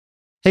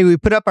Hey, we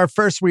put up our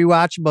first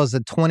rewatchables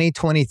of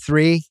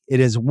 2023. It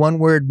is one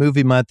word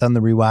movie month on the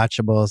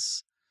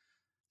rewatchables.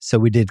 So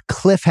we did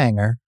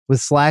Cliffhanger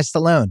with Sly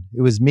Stallone.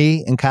 It was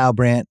me and Kyle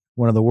Brandt,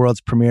 one of the world's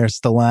premier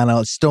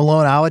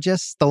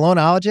Stallonologists.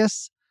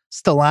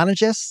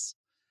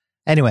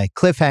 Anyway,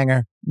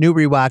 Cliffhanger, new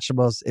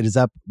rewatchables. It is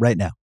up right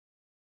now.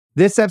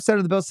 This episode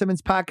of the Bill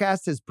Simmons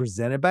Podcast is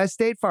presented by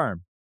State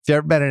Farm. If you've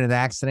ever been in an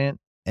accident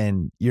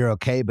and you're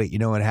okay, but you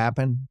know what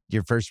happened,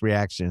 your first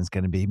reaction is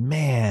going to be,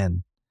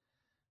 man,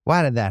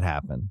 why did that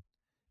happen?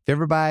 If you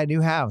ever buy a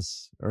new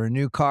house or a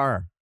new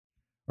car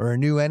or a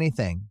new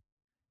anything,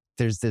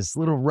 there's this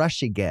little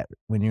rush you get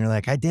when you're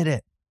like, I did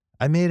it.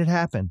 I made it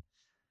happen.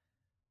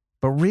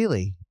 But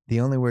really, the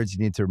only words you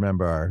need to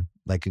remember are,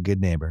 like a good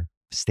neighbor,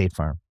 State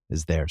Farm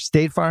is there.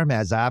 State Farm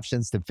has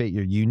options to fit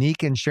your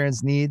unique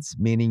insurance needs,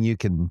 meaning you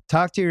can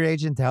talk to your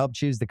agent to help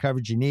choose the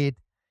coverage you need,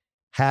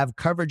 have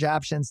coverage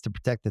options to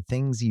protect the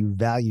things you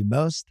value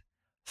most,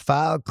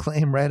 file a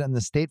claim right on the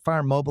State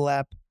Farm mobile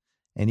app,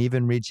 and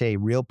even reach a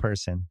real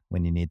person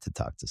when you need to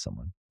talk to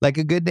someone. Like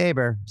a good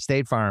neighbor,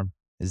 State Farm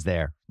is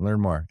there.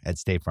 Learn more at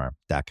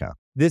statefarm.com.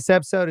 This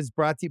episode is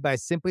brought to you by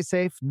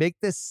SimpliSafe. Make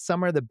this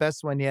summer the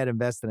best one yet.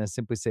 Invest in a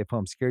SimpliSafe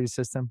home security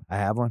system. I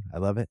have one. I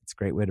love it. It's a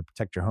great way to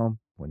protect your home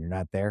when you're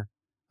not there.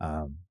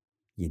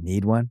 You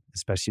need one,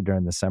 especially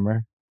during the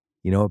summer.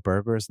 You know what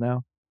burglars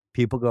know?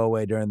 People go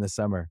away during the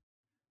summer.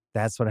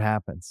 That's what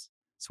happens.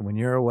 So when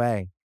you're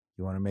away,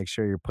 you want to make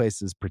sure your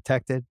place is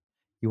protected.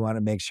 You want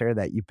to make sure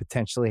that you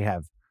potentially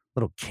have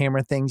little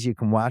camera things you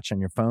can watch on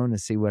your phone to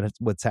see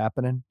what's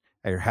happening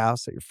at your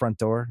house, at your front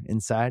door,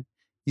 inside.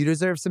 You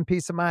deserve some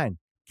peace of mind.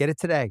 Get it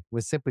today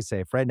with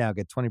SimpliSafe. Right now,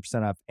 get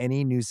 20% off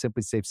any new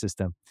SimpliSafe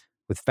system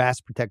with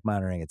Fast Protect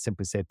monitoring at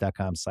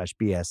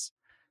simplisafe.com/BS.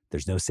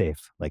 There's no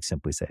safe like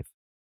SimpliSafe.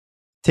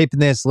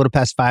 Taping this a little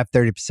past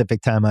 5:30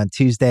 Pacific time on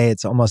Tuesday.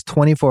 It's almost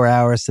 24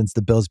 hours since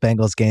the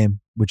Bills-Bengals game,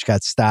 which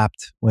got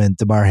stopped when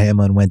Damar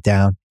Hamlin went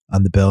down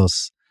on the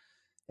Bills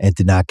and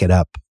did not get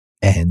up.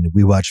 And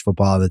we watch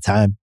football all the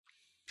time.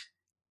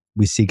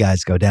 We see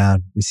guys go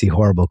down. We see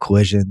horrible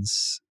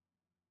collisions.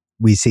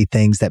 We see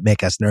things that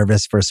make us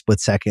nervous for a split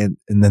second.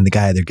 And then the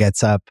guy either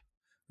gets up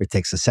or it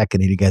takes a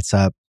second and he gets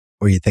up,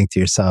 or you think to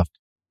yourself,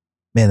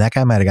 man, that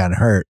guy might have gotten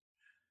hurt.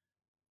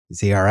 Is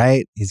he all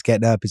right? He's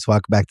getting up. He's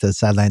walking back to the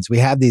sidelines. We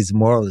have these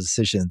moral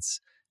decisions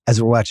as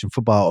we're watching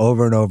football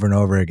over and over and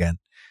over again.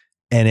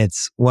 And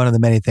it's one of the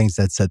many things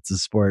that sets the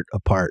sport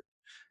apart.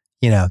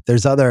 You know,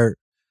 there's other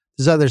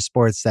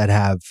sports that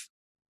have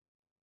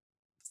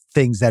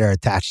things that are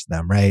attached to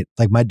them, right?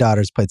 Like my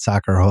daughter's played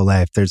soccer her whole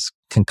life. There's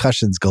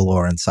concussions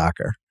galore in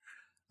soccer.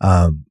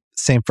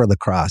 Same for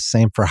lacrosse,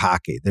 same for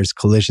hockey. There's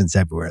collisions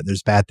everywhere.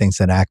 There's bad things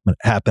that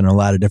happen in a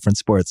lot of different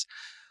sports.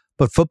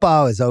 But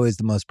football is always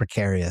the most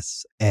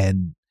precarious.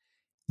 And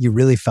you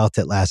really felt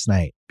it last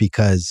night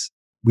because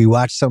we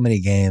watch so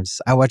many games.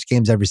 I watch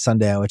games every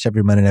Sunday. I watch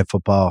every Monday Night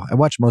Football. I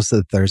watch most of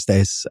the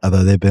Thursdays,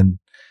 although they've been,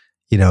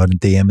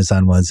 the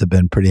Amazon ones have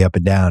been pretty up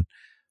and down.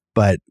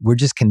 But we're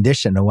just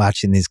conditioned to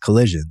watching these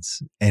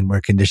collisions, and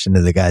we're conditioned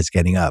to the guys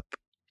getting up.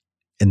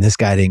 And this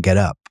guy didn't get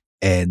up.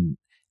 And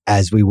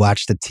as we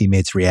watched the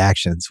teammates'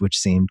 reactions, which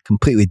seemed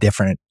completely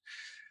different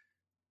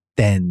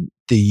than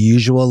the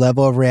usual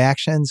level of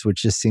reactions,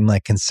 which just seemed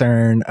like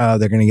concern. Oh,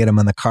 they're going to get him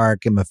on the car,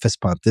 give him a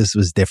fist pump. This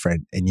was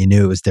different. And you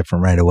knew it was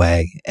different right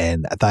away.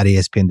 And I thought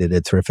ESPN did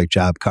a terrific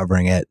job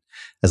covering it,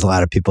 as a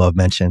lot of people have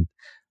mentioned.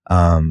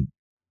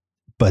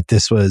 But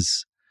this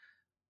was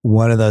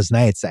one of those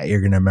nights that you're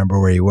going to remember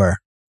where you were,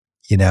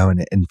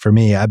 and for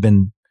me, I've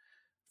been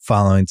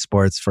following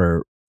sports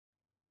for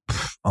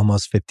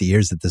almost 50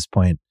 years at this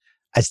point.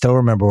 I still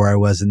remember where I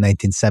was in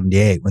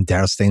 1978 when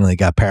Darryl Stingley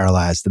got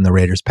paralyzed in the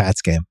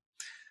Raiders-Pats game.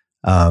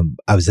 I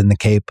was in the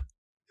Cape.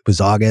 It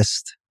was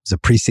August. It was a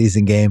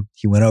preseason game.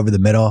 He went over the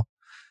middle.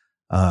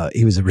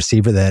 He was a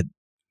receiver that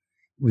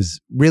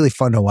was really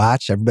fun to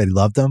watch. Everybody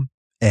loved him.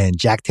 And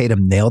Jack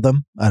Tatum nailed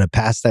him on a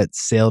pass that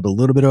sailed a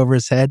little bit over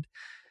his head.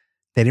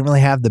 They didn't really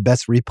have the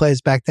best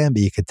replays back then,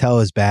 but you could tell it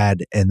was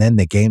bad. And then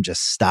the game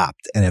just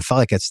stopped, and it felt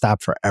like it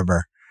stopped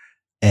forever.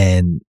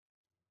 And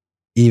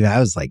even I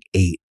was like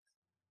 8,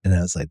 and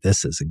I was like,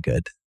 this isn't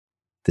good.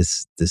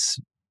 This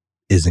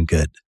isn't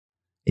good.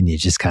 And you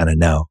just kind of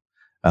know.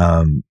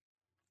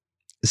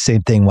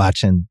 Same thing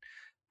watching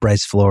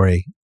Bryce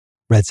Flory,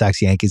 Red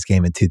Sox Yankees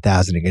game in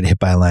 2000, and get hit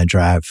by a line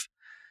drive.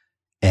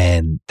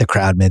 And the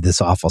crowd made this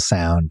awful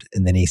sound.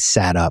 And then he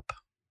sat up.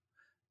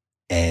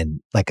 And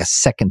like a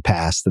second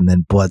passed, and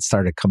then blood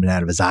started coming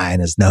out of his eye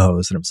and his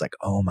nose. And it was like,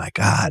 oh my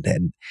God.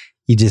 And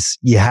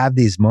you have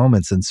these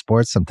moments in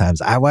sports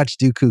sometimes. I watched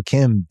Dooku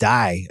Kim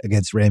die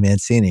against Ray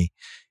Mancini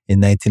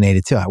in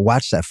 1982. I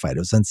watched that fight.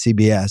 It was on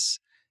CBS,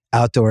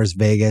 outdoors,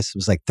 Vegas. It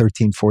was like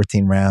 13,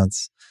 14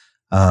 rounds.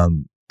 I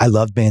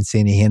loved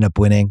Mancini. He ended up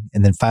winning.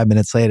 And then 5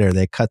 minutes later,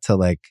 they cut to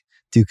like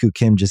Dooku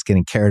Kim just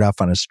getting carried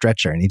off on a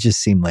stretcher. And he just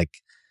seemed like,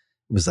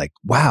 it was like,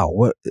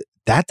 wow,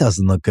 that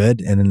doesn't look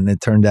good. And then it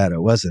turned out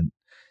it wasn't.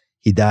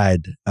 He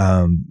died,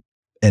 and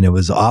it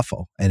was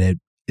awful. And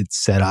it it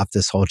set off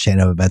this whole chain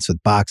of events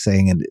with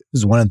boxing. And it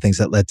was one of the things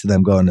that led to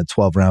them going to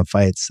 12-round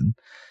fights. And,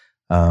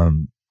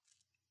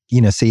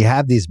 so you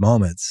have these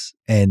moments,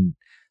 and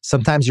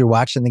sometimes you're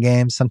watching the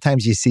game.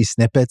 Sometimes you see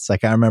snippets.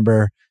 Like I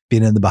remember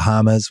being in the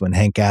Bahamas when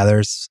Hank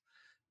Gathers,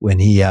 when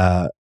he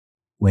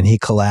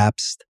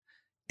collapsed,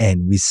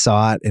 and we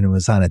saw it and it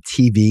was on a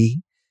TV,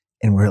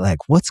 and we're like,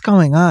 what's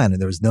going on?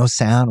 And there was no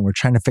sound. We're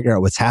trying to figure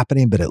out what's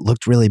happening, but it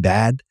looked really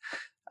bad.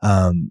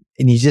 And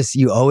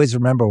you always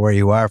remember where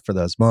you are for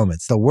those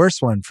moments. The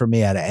worst one for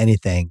me out of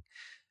anything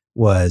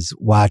was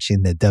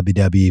watching the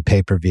WWE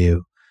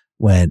pay-per-view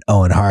when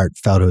Owen Hart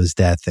fell to his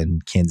death in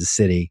Kansas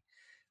City,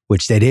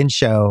 which they didn't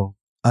show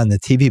on the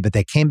TV, but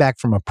they came back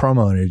from a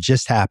promo and it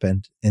just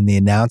happened. And the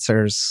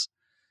announcers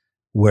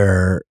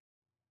were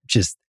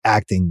just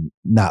acting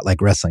not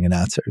like wrestling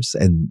announcers.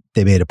 And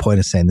they made a point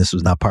of saying this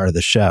was not part of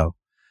the show.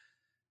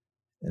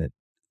 And it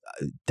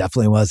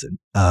definitely wasn't.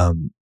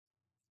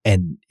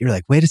 And you're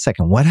like, wait a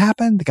second, what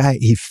happened? The guy,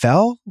 he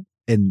fell,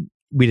 and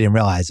we didn't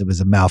realize it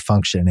was a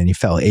malfunction, and he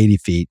fell 80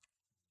 feet.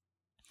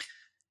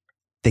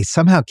 They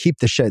somehow keep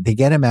the show. They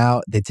get him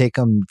out, they take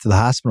him to the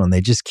hospital, and they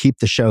just keep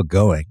the show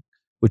going,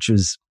 which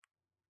was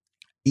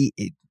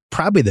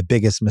probably the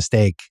biggest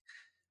mistake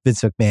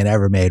Vince McMahon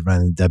ever made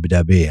running the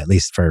WWE, at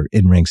least for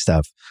in-ring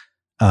stuff.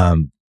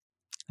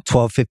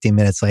 12, 15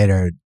 minutes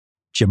later,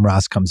 Jim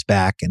Ross comes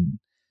back and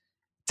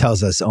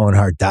tells us Owen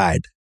Hart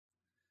died.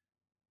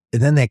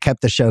 And then they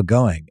kept the show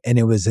going. And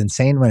it was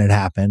insane when it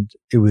happened.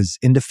 It was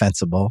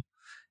indefensible.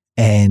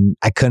 And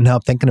I couldn't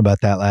help thinking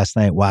about that last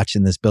night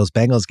watching this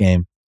Bills-Bengals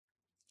game,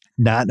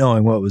 not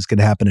knowing what was going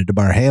to happen to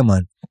DeMar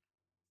Hamlin.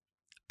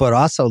 But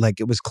also, like,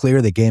 it was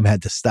clear the game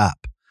had to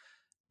stop.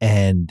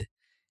 And,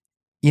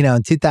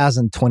 in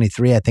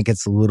 2023, I think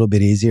it's a little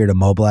bit easier to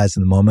mobilize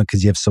in the moment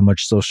because you have so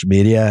much social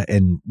media.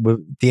 And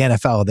with the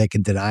NFL, they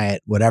can deny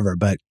it, whatever.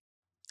 But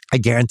I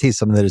guarantee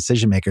some of the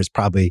decision makers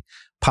probably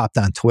popped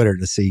on Twitter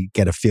to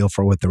get a feel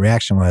for what the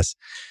reaction was.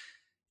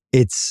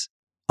 It's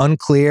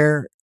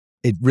unclear.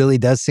 It really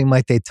does seem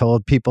like they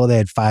told people they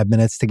had 5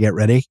 minutes to get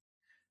ready.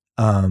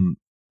 They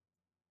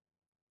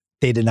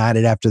denied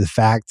it after the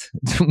fact.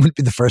 It wouldn't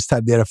be the first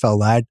time the NFL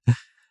lied.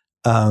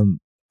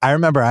 I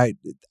remember I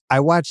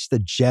watched the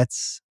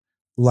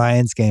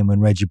Jets-Lions game when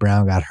Reggie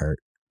Brown got hurt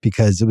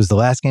because it was the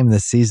last game of the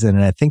season.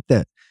 And I think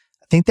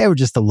they were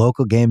just a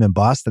local game in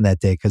Boston that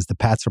day because the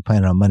Pats were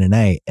playing on Monday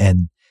night.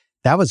 And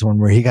that was one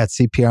where he got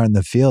CPR in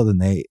the field,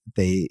 and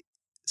they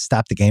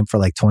stopped the game for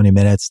like 20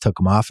 minutes, took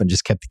him off, and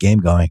just kept the game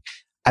going.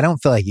 I don't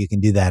feel like you can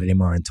do that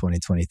anymore in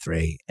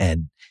 2023.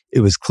 And it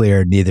was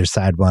clear neither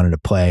side wanted to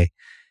play.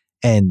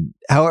 And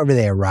however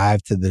they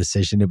arrived to the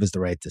decision, it was the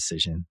right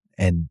decision.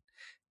 And,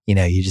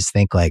 you just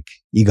think like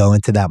you go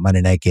into that Monday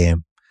night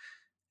game,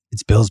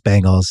 it's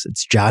Bills-Bengals,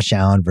 it's Josh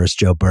Allen versus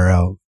Joe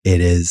Burrow. It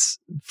is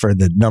for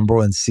the number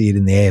one seed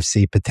in the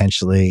AFC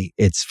potentially.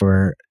 It's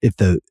for, if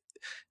the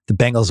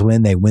Bengals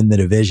win, they win the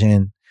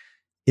division.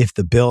 If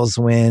the Bills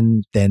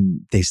win,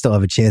 then they still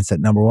have a chance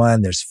at number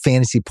one. There's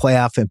fantasy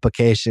playoff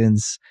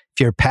implications. If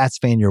you're a Pats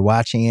fan, you're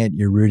watching it,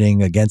 you're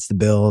rooting against the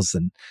Bills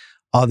and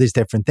all these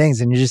different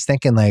things. And you're just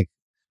thinking like,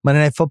 Monday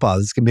Night Football,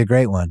 this is going to be a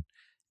great one.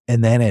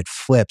 And then it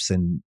flips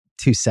in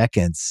 2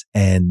 seconds.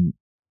 And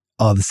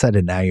all of a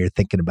sudden now you're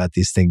thinking about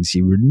these things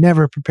you were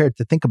never prepared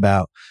to think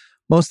about.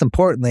 Most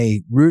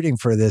importantly, rooting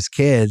for this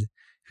kid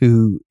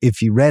who,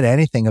 if you read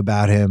anything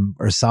about him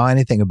or saw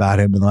anything about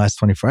him in the last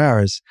 24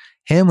 hours,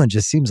 Hamlin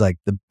just seems like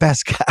the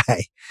best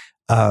guy.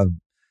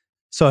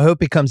 So I hope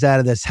he comes out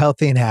of this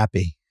healthy and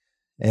happy.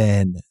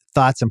 And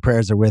thoughts and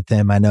prayers are with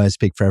him. I know I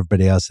speak for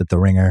everybody else at The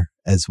Ringer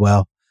as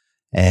well.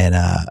 And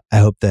I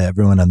hope that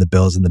everyone on the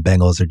Bills and the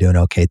Bengals are doing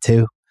okay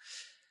too.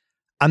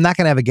 I'm not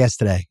going to have a guest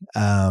today.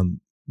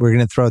 We're going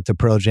to throw it to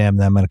Pearl Jam,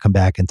 then I'm going to come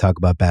back and talk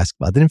about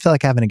basketball. I didn't feel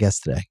like having a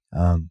guest today.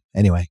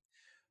 Anyway,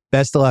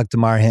 best of luck to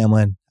DeMar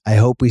Hamlin. I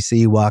hope we see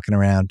you walking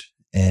around,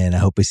 and I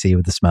hope we see you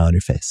with a smile on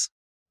your face.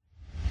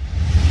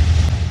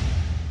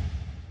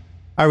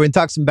 All right, we're going to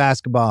talk some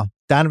basketball.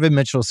 Donovan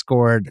Mitchell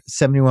scored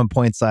 71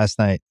 points last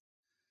night,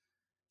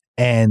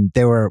 and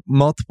there were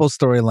multiple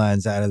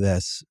storylines out of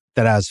this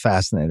that I was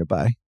fascinated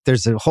by.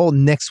 There's a whole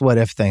Knicks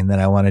what-if thing that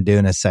I want to do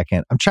in a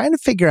second. I'm trying to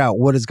figure out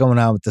what is going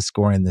on with the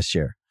scoring this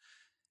year.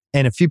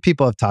 And a few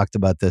people have talked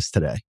about this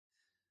today.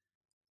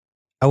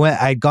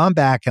 I'd gone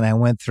back and I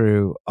went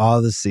through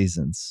all the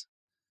seasons.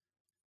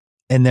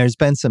 And there's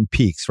been some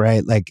peaks,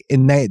 right? Like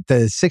in the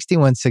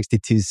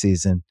 61-62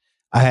 season,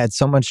 I had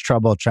so much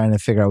trouble trying to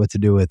figure out what to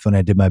do with when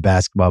I did my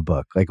basketball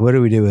book. Like, what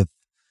do we do with,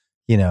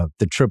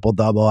 the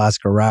triple-double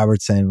Oscar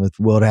Robertson with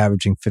Wilt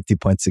averaging 50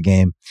 points a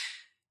game?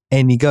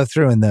 And you go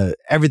through and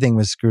everything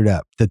was screwed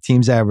up. The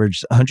teams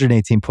averaged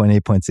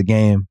 118.8 points a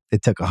game. They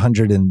took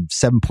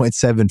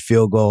 107.7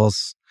 field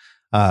goals.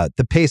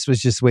 The pace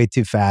was just way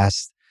too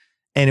fast.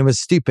 And it was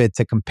stupid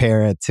to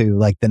compare it to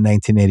like the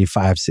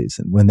 1985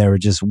 season when there were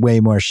just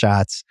way more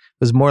shots.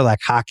 It was more like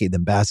hockey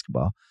than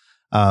basketball.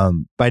 By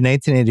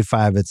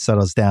 1985, it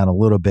settles down a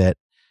little bit.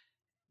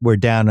 We're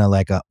down to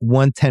like a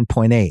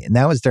 110.8. And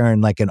that was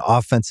during like an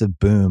offensive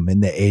boom in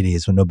the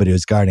 80s when nobody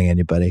was guarding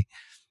anybody.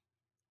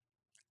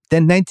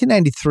 Then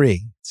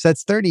 1993. So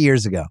that's 30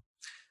 years ago.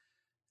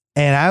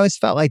 And I always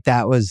felt like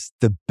that was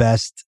the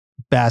best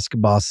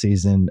basketball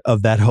season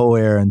of that whole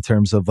era in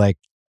terms of like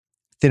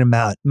the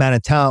amount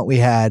of talent we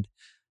had,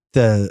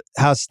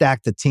 how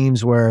stacked the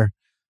teams were,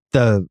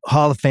 the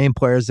Hall of Fame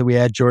players that we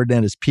had, Jordan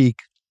at his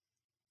peak.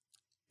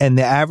 And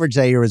the average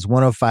that year was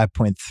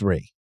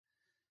 105.3.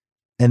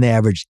 And they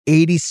averaged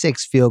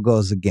 86 field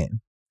goals a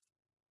game.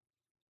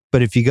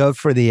 But if you go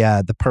for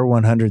the per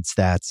 100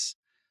 stats,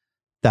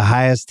 the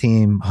highest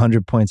team,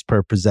 100 points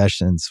per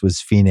possessions,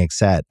 was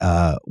Phoenix at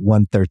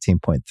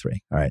 113.3. All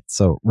right,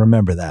 so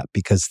remember that,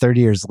 because 30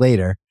 years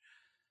later,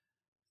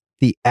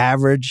 the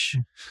average,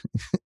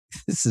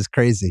 this is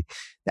crazy,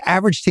 the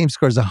average team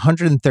scores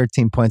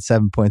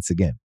 113.7 points a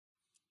game.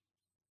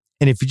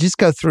 And if you just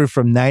go through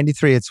from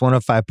 93, it's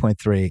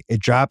 105.3. It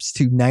drops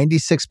to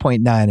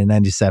 96.9 in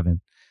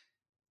 97.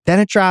 Then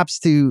it drops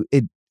to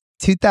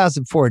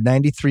 2004,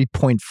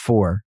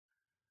 93.4.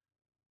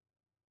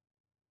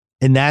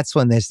 And that's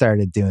when they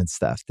started doing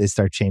stuff. They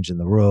start changing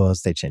the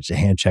rules. They change the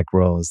hand check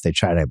rules. They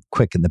try to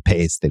quicken the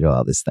pace. They do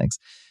all these things.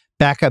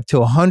 Back up to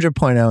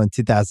 100.0 in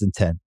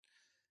 2010.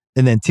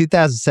 And then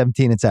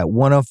 2017, it's at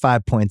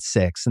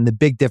 105.6. And the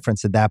big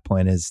difference at that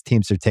point is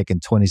teams are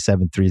taking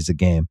 27 threes a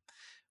game.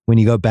 When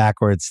you go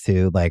backwards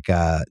to like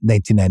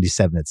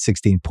 1997, it's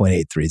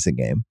 16.8 threes a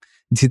game.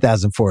 In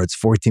 2004, it's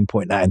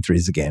 14.9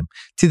 threes a game.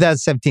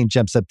 2017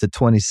 jumps up to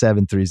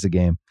 27 threes a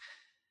game.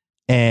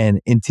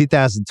 And in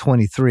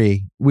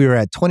 2023, we were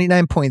at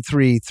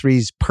 29.3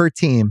 threes per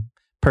team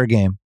per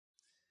game.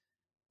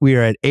 We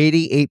are at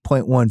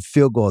 88.1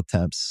 field goal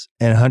attempts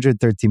and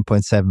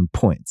 113.7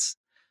 points.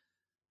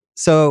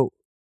 So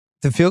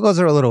the field goals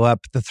are a little up.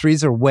 The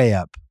threes are way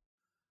up.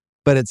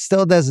 But it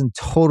still doesn't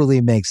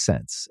totally make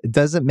sense. It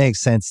doesn't make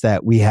sense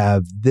that we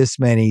have this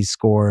many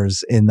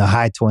scores in the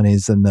high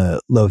 20s and the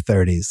low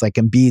 30s. Like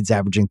Embiid's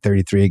averaging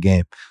 33 a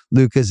game.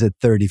 Luka's at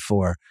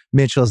 34.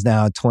 Mitchell's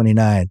now at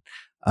 29.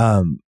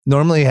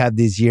 Normally you have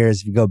these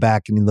years, if you go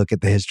back and you look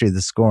at the history of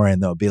the scoring,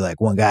 there'll be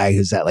like one guy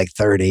who's at like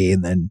 30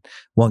 and then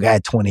one guy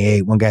at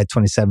 28, one guy at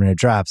 27, and it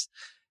drops.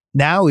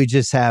 Now we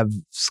just have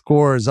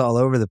scores all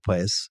over the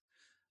place.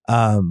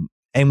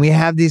 And we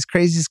have these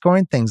crazy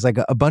scoring things. Like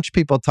a bunch of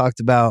people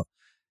talked about,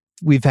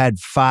 we've had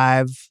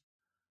 5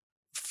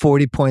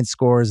 40-point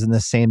scores in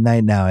the same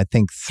night now, I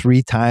think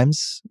 3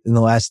 times in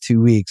the last 2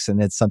 weeks.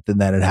 And it's something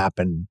that had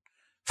happened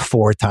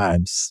 4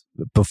 times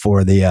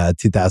before the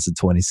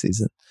 2020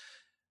 season.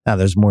 Now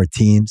there's more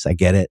teams, I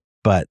get it.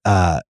 But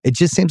it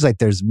just seems like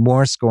there's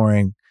more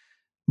scoring,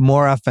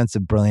 more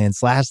offensive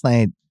brilliance. Last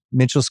night,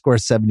 Mitchell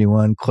scores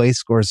 71, Clay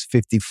scores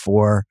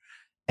 54.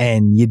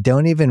 And you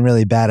don't even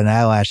really bat an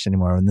eyelash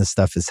anymore when this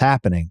stuff is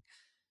happening.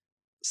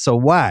 So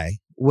why?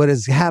 What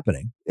is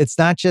happening? It's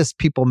not just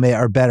people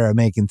are better at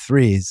making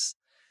threes.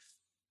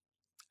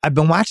 I've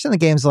been watching the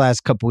games the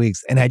last couple of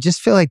weeks, and I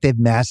just feel like they've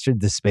mastered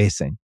the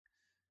spacing.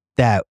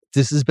 That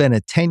this has been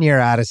a 10-year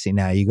odyssey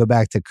now. You go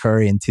back to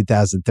Curry in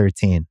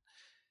 2013,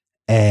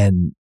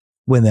 and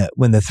when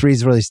the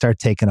threes really start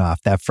taking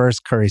off, that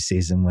first Curry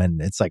season, when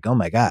it's like, oh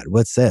my God,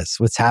 what's this?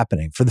 What's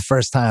happening? For the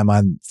first time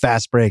on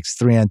fast breaks,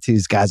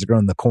 3-on-2s, guys are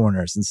going the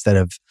corners instead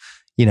of,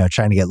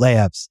 trying to get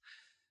layups.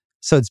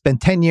 So it's been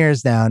 10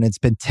 years now, and it's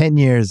been 10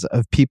 years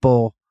of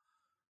people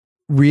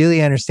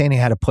really understanding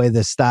how to play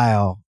this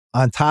style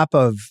on top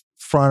of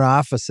front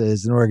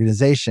offices and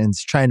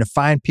organizations trying to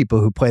find people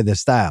who play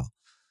this style.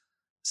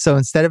 So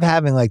instead of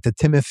having like the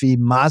Timothy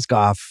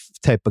Mozgov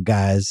type of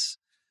guys,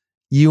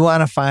 you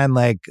want to find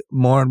like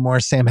more and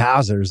more Sam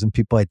Hausers and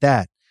people like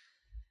that.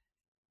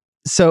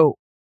 So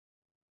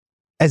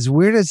as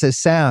weird as this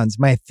sounds,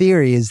 my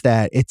theory is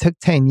that it took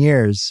 10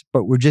 years,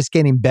 but we're just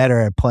getting better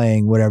at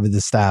playing whatever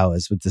the style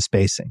is with the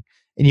spacing.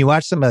 And you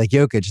watch somebody like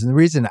Jokic, and the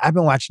reason I've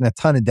been watching a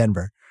ton of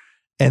Denver,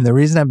 and the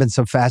reason I've been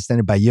so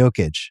fascinated by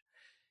Jokic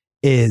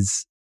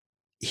is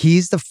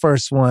he's the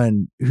first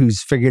one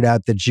who's figured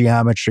out the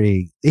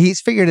geometry. He's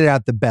figured it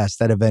out the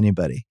best out of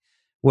anybody,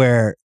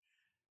 where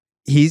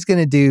he's going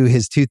to do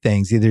his 2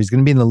 things. Either he's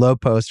going to be in the low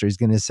post or he's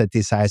going to set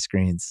these high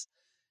screens.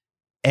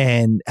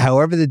 And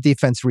however the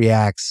defense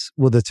reacts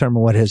will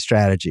determine what his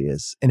strategy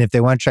is. And if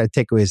they want to try to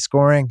take away his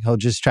scoring, he'll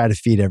just try to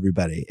feed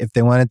everybody. If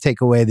they want to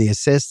take away the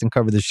assist and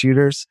cover the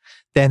shooters,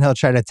 then he'll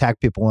try to attack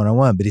people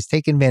one-on-one. But he's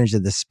taking advantage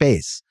of the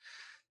space.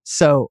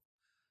 So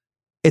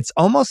it's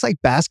almost like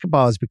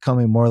basketball is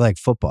becoming more like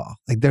football.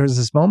 Like there was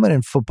this moment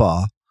in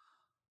football,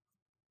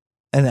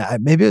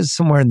 and maybe it was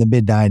somewhere in the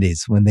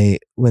mid-90s when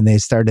they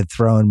started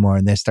throwing more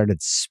and they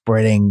started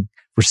spreading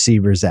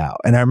receivers out.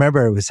 And I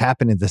remember it was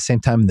happening at the same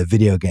time in the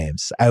video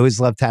games. I always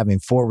loved having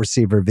 4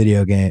 receiver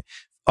video game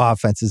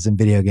offenses in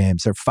video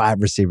games, or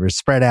 5 receivers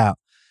spread out.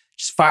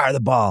 Just fire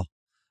the ball.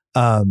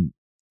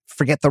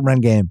 Forget the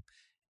run game.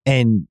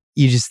 And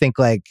you just think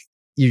like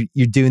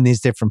you're doing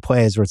these different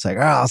plays where it's like,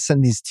 oh, I'll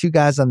send these 2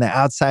 guys on the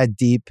outside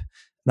deep,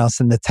 and I'll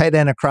send the tight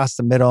end across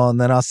the middle, and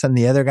then I'll send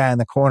the other guy in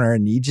the corner.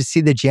 And you just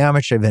see the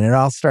geometry of it, and it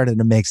all started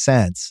to make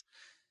sense.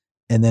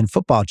 And then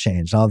football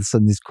changed. All of a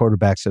sudden, these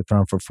quarterbacks are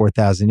throwing for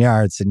 4,000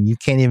 yards, and you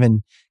can't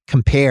even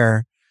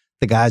compare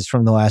the guys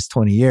from the last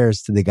 20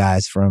 years to the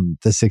guys from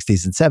the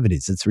 60s and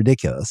 70s. It's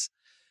ridiculous.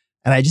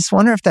 And I just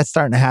wonder if that's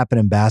starting to happen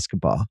in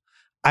basketball.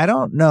 I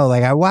don't know.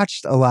 Like, I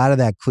watched a lot of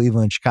that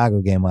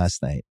Cleveland-Chicago game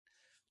last night.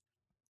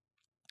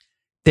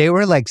 They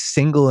were like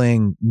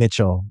singling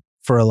Mitchell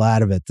for a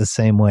lot of it, the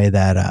same way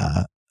that,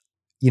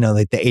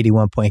 like the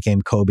 81-point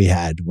game Kobe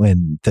had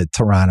when the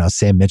Toronto,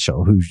 Sam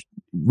Mitchell, who's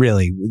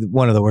really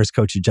one of the worst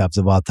coaching jobs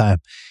of all time,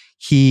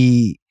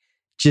 he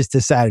just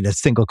decided to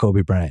single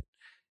Kobe Bryant.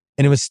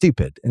 And it was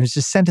stupid. And it's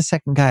just send a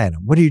second guy at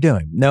him. What are you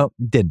doing? No,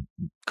 didn't.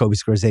 Kobe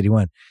scores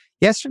 81.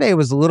 Yesterday, it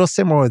was a little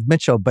similar with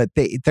Mitchell, but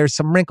there's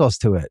some wrinkles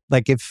to it.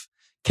 Like if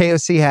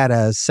KOC had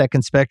a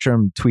Second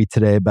Spectrum tweet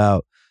today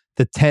about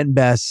the 10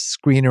 best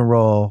screen and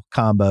roll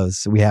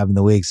combos we have in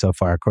the league so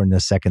far, according to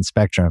Second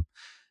Spectrum.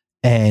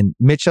 And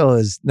Mitchell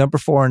is number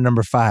 4 and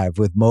number 5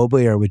 with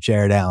Mobley or with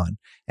Jared Allen.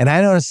 And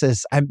I noticed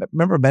this, I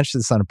remember mentioning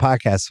this on a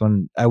podcast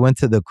when I went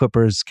to the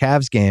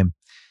Clippers-Cavs game,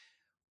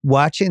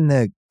 watching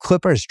the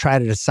Clippers try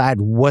to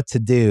decide what to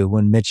do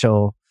when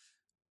Mitchell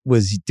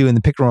was doing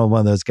the pick and roll with one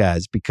of those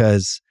guys,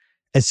 because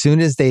as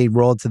soon as they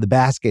rolled to the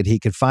basket, he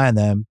could find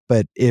them.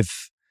 But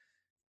if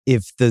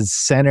the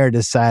center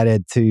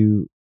decided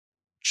to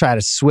try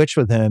to switch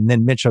with him,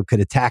 then Mitchell could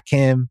attack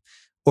him,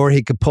 or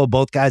he could pull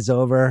both guys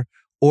over.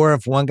 Or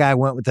if one guy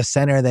went with the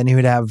center, then he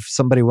would have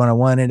somebody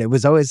one-on-one. And it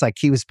was always like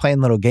he was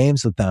playing little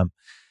games with them.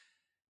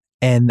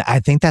 And I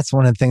think that's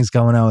one of the things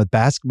going on with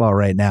basketball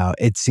right now.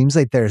 It seems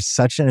like there's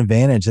such an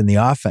advantage in the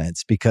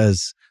offense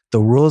because the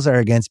rules are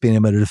against being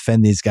able to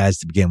defend these guys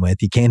to begin with.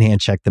 You can't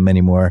hand check them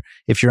anymore.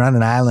 If you're on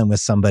an island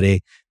with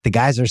somebody, the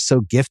guys are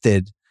so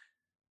gifted.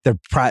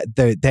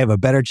 They have a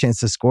better chance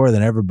to score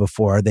than ever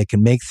before. They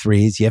can make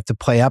threes. You have to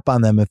play up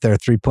on them if they're a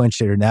three-point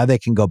shooter. Now they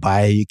can go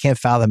by. You can't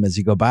foul them as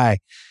you go by.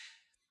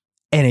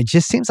 And it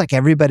just seems like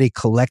everybody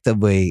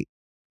collectively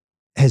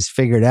has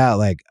figured out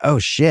like, oh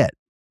shit,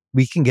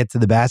 we can get to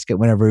the basket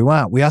whenever we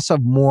want. We also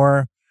have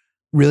more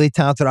really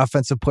talented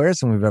offensive players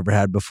than we've ever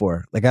had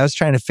before. Like I was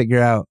trying to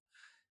figure out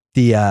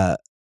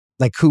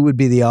like who would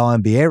be the all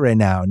NBA right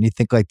now. And you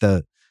think like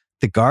the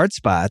guard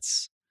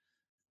spots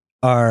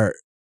are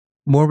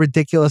more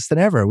ridiculous than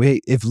ever.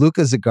 If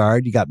Luka's a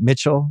guard, you got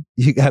Mitchell,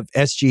 you have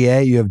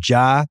SGA, you have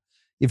Ja,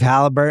 you have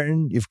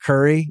Halliburton, you have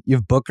Curry, you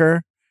have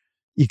Booker.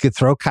 You could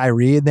throw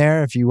Kyrie in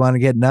there if you want to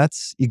get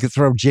nuts. You could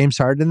throw James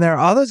Harden in there.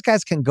 All those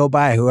guys can go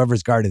by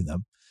whoever's guarding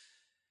them.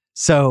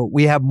 So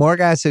we have more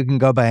guys who can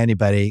go by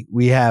anybody.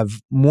 We have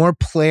more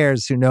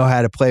players who know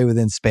how to play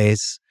within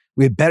space.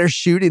 We have better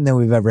shooting than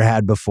we've ever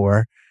had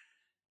before.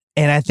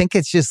 And I think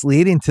it's just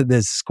leading to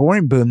this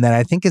scoring boom that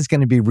I think is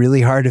going to be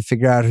really hard to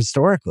figure out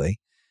historically.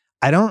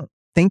 I don't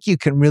think you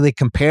can really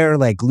compare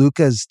like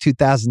Luka's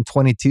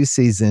 2022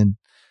 season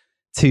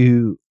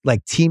to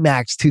like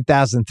T-Mac's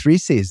 2003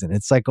 season.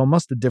 It's like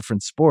almost a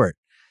different sport.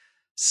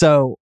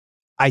 So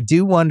I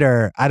do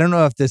wonder, I don't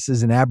know if this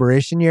is an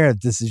aberration year, if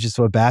this is just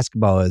what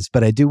basketball is,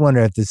 but I do wonder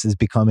if this is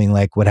becoming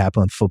like what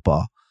happened with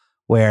football,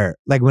 where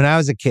like when I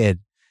was a kid,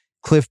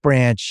 Cliff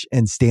Branch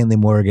and Stanley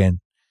Morgan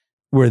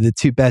were the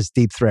two best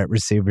deep threat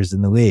receivers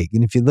in the league.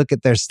 And if you look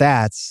at their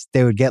stats,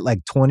 they would get like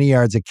 20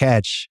 yards a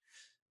catch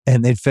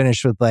and they'd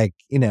finish with like,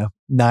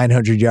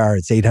 900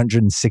 yards,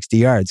 860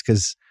 yards,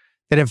 because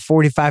they'd have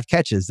 45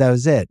 catches. That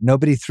was it.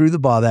 Nobody threw the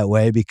ball that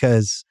way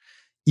because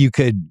you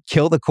could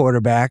kill the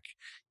quarterback.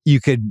 You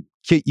could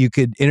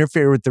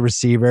interfere with the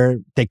receiver.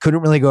 They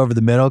couldn't really go over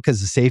the middle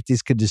because the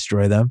safeties could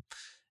destroy them.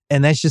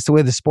 And that's just the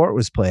way the sport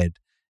was played.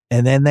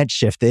 And then that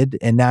shifted.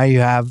 And now you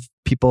have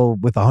people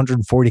with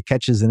 140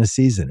 catches in a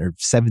season or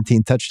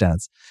 17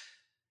 touchdowns.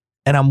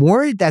 And I'm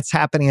worried that's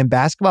happening in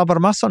basketball, but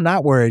I'm also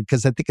not worried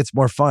because I think it's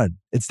more fun.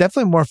 It's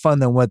definitely more fun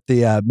than what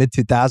the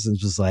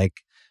mid-2000s was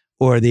like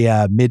or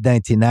the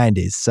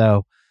mid-1990s.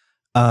 So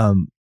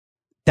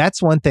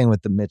that's one thing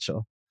with the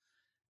Mitchell.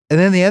 And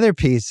then the other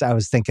piece I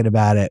was thinking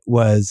about it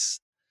was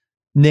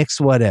Knicks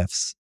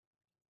what-ifs.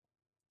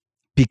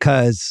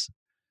 Because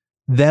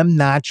them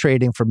not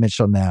trading for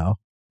Mitchell now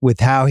with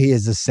how he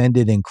has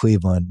ascended in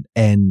Cleveland,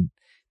 and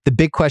the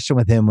big question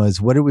with him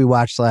was, what did we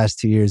watch the last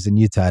 2 years in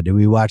Utah? Did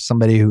we watch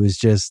somebody who was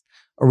just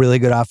a really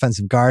good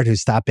offensive guard who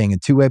stopped being a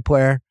two-way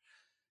player?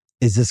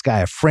 Is this guy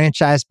a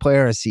franchise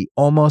player? Is he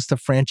almost a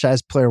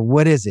franchise player?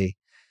 What is he?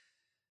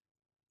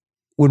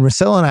 When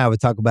Russillo and I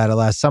would talk about it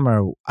last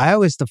summer, I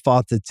always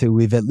defaulted to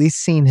we've at least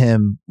seen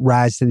him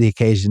rise to the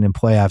occasion in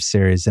playoff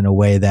series in a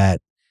way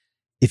that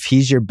if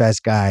he's your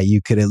best guy,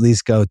 you could at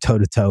least go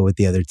toe-to-toe with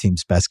the other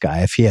team's best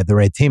guy if he had the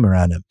right team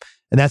around him.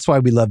 And that's why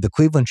we love the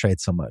Cleveland trade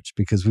so much,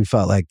 because we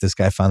felt like this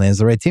guy finally has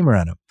the right team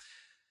around him.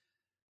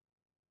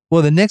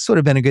 Well, the Knicks would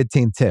have been a good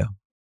team too,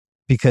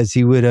 because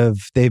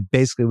they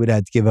basically would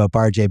have to give up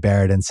RJ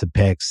Barrett and some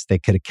picks. They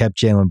could have kept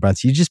Jalen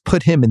Brunson. You just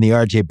put him in the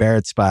RJ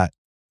Barrett spot.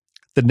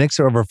 The Knicks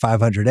are over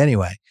 500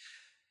 anyway.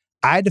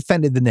 I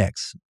defended the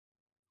Knicks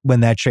when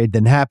that trade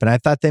didn't happen. I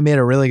thought they made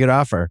a really good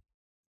offer.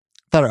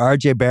 I thought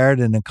RJ Barrett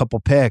and a couple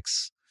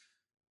picks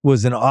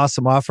was an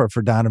awesome offer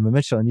for Donovan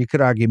Mitchell. And you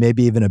could argue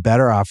maybe even a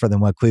better offer than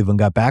what Cleveland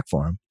got back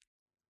for him.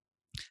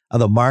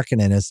 Although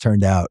Markkanen has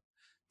turned out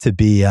to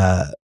be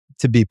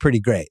to be pretty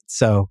great.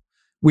 So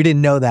we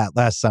didn't know that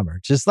last summer.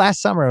 Just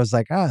last summer, I was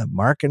like,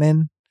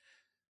 Markkanen,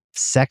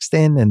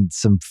 Sexton, and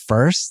some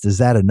first. Is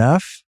that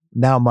enough?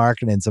 Now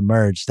Markkanen's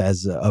emerged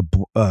as a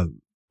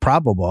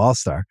probable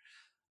all-star.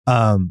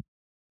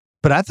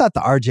 But I thought the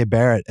RJ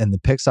Barrett and the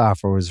picks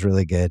offer was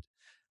really good.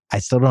 I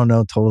still don't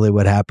know totally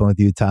what happened with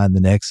Utah and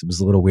the Knicks. It was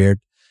a little weird.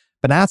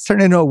 But now it's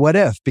turned into a what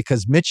if,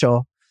 because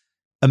Mitchell,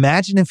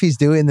 imagine if he's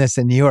doing this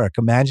in New York.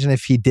 Imagine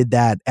if he did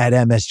that at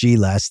MSG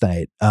last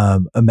night.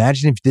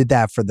 Imagine if he did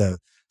that for the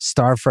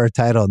Star for a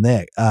Title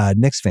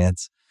Knicks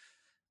fans.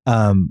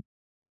 I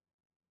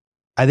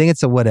think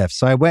it's a what if.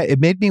 So it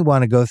made me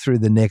want to go through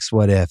the Knicks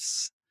what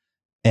ifs.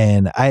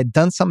 And I had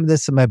done some of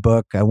this in my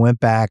book. I went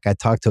back. I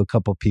talked to a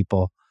couple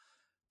people.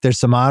 There's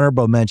some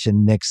honorable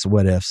mention Knicks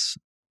what ifs.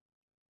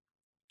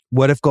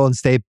 What if Golden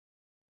State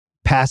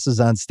passes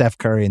on Steph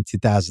Curry in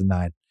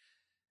 2009?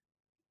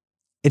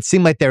 It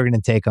seemed like they were going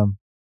to take him.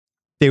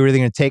 They were either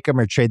going to take him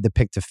or trade the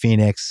pick to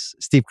Phoenix.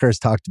 Steve Kerr's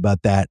talked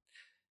about that.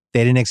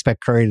 They didn't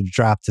expect Curry to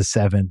drop to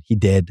 7. He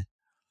did.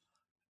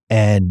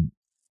 And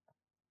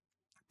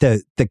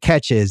the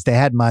catch is they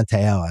had Monte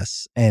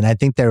Ellis. And I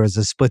think there was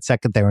a split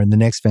second there and the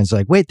Knicks fans were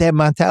like, wait, they have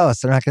Monte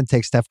Ellis. They're not going to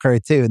take Steph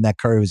Curry too. And that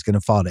Curry was going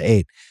to fall to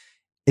 8.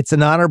 It's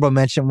an honorable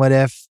mention what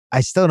if.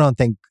 I still don't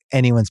think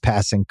anyone's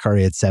passing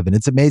Curry at 7.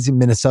 It's amazing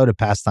Minnesota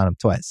passed on him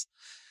twice.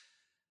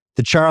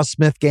 The Charles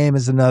Smith game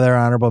is another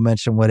honorable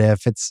mention what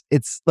if.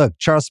 Look,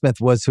 Charles Smith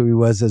was who he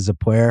was as a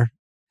player.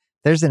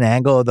 There's an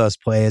angle of those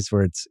plays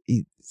where it's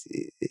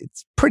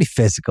pretty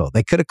physical.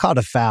 They could have called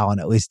a foul on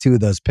at least 2 of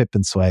those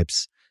Pippen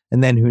swipes.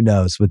 And then who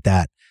knows with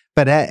that.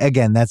 But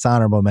again, that's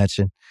honorable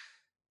mention.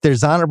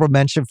 There's honorable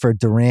mention for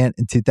Durant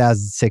in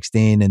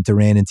 2016 and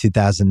Durant in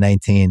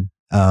 2019.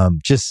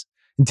 Just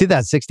in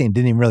 2016,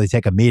 didn't even really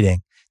take a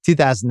meeting.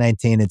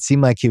 2019, it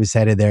seemed like he was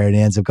headed there and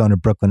he ends up going to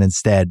Brooklyn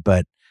instead.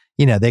 But,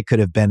 they could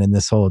have been in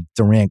this whole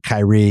Durant,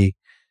 Kyrie,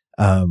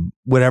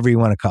 whatever you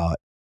want to call it.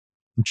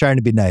 I'm trying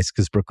to be nice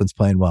because Brooklyn's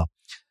playing well.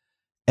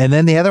 And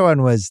then the other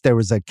one was there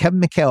was a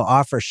Kevin McHale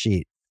offer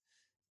sheet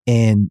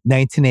in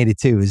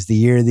 1982. Is the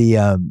year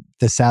the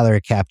salary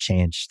cap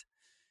changed.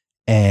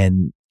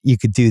 And you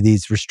could do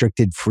these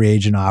restricted free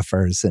agent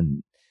offers.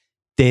 And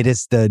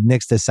the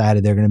Knicks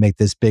decided they're going to make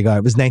this big offer.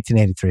 It was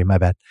 1983, my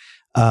bad.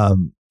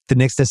 The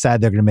Knicks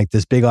decided they're going to make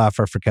this big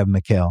offer for Kevin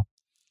McHale.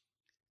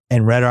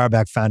 And Red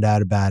Auerbach found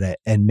out about it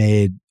and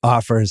made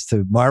offers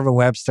to Marvin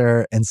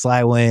Webster and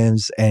Sly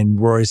Williams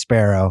and Rory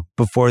Sparrow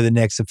before the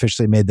Knicks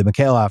officially made the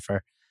McHale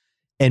offer,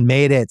 and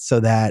made it so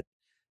that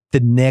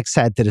the Knicks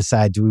had to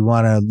decide, do we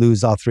want to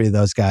lose all 3 of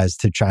those guys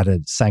to try to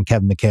sign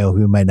Kevin McHale, who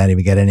we might not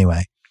even get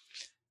anyway?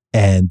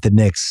 And the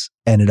Knicks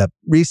ended up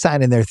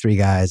re-signing their 3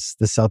 guys.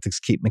 The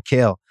Celtics keep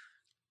McHale.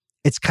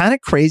 It's kind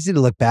of crazy to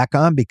look back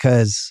on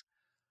because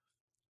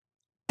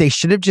they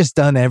should have just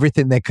done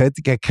everything they could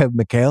to get Kevin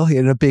McHale. He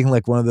ended up being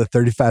like one of the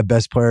 35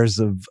 best players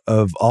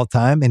of all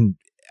time. And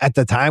at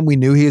the time, we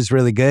knew he was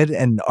really good,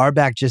 and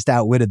Auerbach just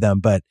outwitted them.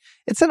 But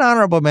it's an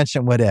honorable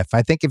mention what if.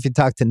 I think if you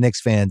talk to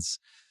Knicks fans,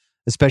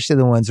 especially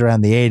the ones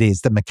around the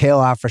 80s, the McHale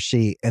offer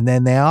sheet, and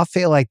then they all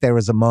feel like there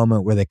was a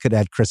moment where they could have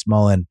had Chris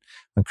Mullin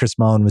when Chris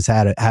Mullin was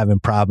having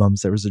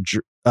problems. There was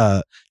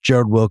a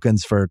Gerald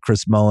Wilkins for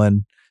Chris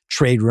Mullin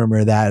trade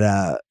rumor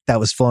that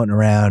was floating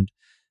around.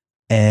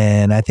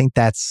 And I think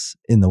that's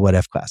in the what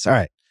if class. All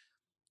right.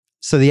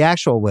 So the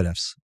actual what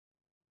ifs.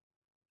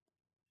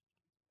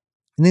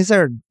 And these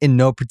are in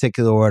no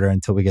particular order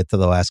until we get to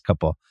the last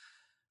couple.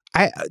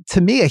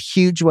 To me, a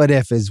huge what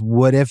if is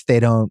what if they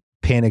don't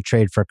panic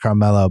trade for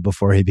Carmelo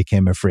before he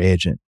became a free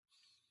agent?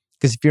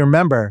 Because if you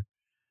remember,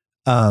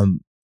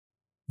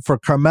 for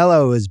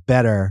Carmelo, it was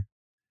better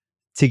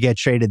to get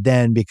traded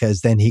then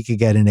because then he could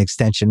get an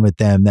extension with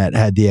them that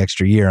had the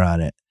extra year on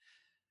it.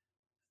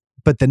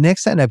 But the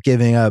Knicks end up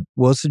giving up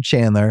Wilson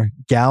Chandler,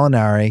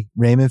 Gallinari,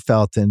 Raymond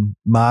Felton,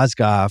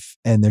 Mozgov,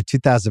 and their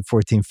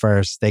 2014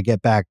 first. They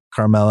get back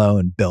Carmelo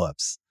and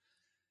Billups.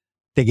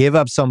 They gave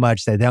up so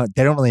much that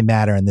they don't really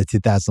matter in the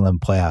 2011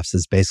 playoffs.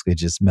 It's basically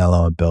just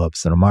Melo and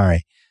Billups and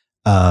Amari.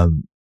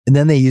 And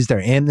then they use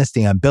their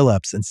amnesty on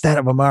Billups instead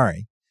of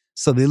Amari.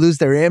 So they lose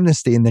their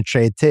amnesty in the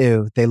trade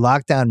too. They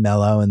lock down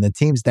Melo, and the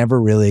team's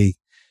never really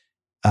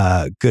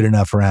good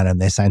enough around him.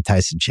 They signed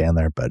Tyson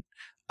Chandler, but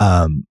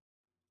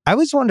I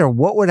always wonder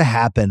what would have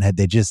happened had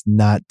they just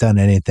not done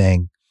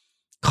anything,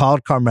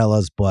 called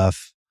Carmelo's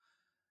bluff,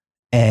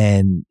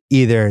 and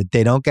either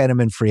they don't get him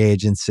in free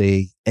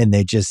agency and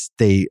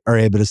they are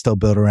able to still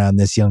build around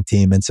this young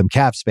team and some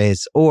cap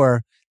space,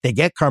 or they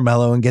get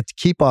Carmelo and get to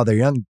keep all their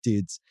young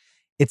dudes.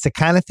 It's the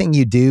kind of thing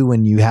you do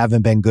when you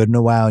haven't been good in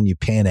a while and you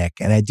panic.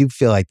 And I do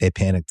feel like they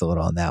panicked a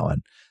little on that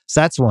one.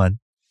 So that's one.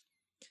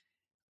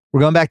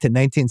 We're going back to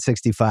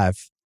 1965.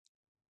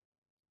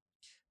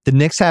 The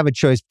Knicks have a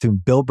choice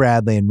between Bill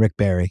Bradley and Rick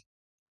Barry.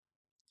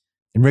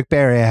 And Rick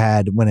Barry,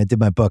 when I did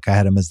my book, I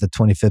had him as the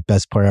 25th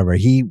best player ever.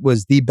 He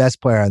was the best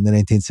player on the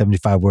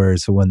 1975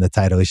 Warriors who won the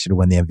title. He should have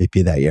won the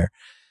MVP that year.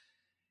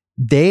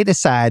 They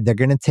decide they're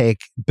going to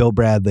take Bill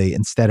Bradley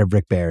instead of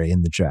Rick Barry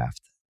in the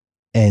draft.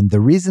 And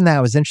the reason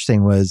that was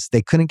interesting was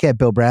they couldn't get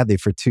Bill Bradley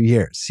for 2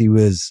 years. He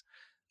was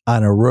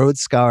on a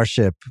Rhodes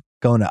Scholarship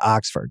going to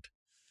Oxford.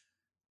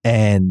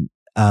 And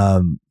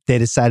they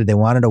decided they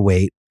wanted to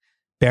wait.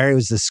 Barry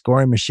was the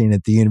scoring machine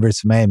at the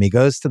University of Miami. He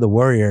goes to the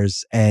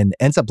Warriors and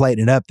ends up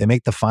lighting it up. They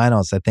make the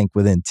finals, I think,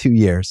 within 2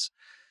 years.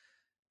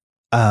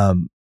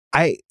 Had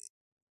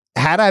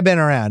I been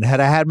around, had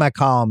I had my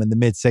column in the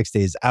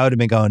mid-'60s, I would have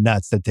been going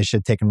nuts that they should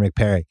have taken Rick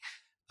Perry.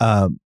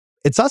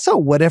 It's also a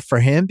what if for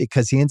him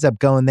because he ends up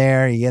going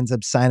there. He ends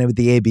up signing with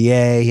the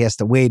ABA. He has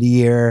to wait a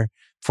year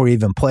before he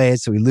even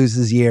plays. So he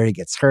loses a year. He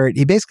gets hurt.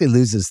 He basically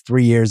loses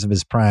 3 years of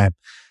his prime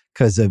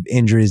because of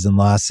injuries and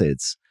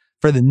lawsuits.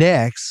 For the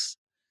Knicks,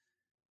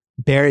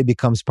 Barry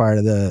becomes part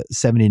of the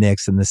 70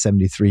 Knicks and the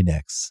 73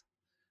 Knicks,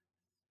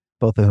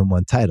 both of whom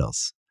won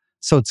titles.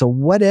 So it's a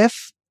what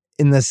if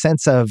in the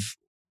sense of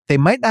they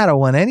might not have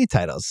won any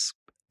titles.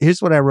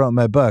 Here's what I wrote in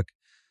my book.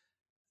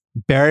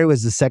 Barry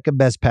was the second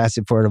best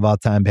passing forward of all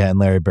time behind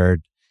Larry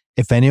Bird.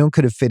 If anyone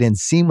could have fit in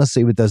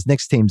seamlessly with those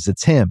Knicks teams,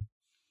 it's him.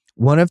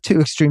 One of two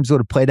extremes would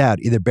have played out.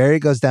 Either Barry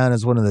goes down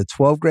as one of the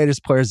 12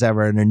 greatest players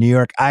ever and a New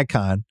York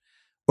icon,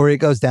 or he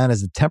goes down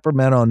as a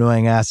temperamental,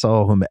 annoying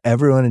asshole whom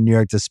everyone in New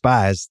York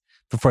despised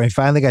before he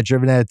finally got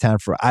driven out of town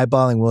for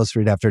eyeballing Willis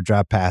Reed after a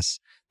drop pass,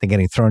 then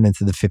getting thrown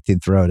into the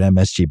 15th row at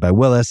MSG by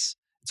Willis.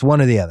 It's one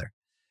or the other.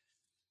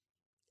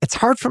 It's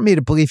hard for me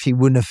to believe he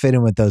wouldn't have fit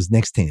in with those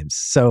Knicks teams.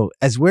 So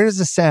as weird as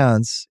it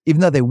sounds,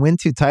 even though they win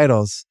 2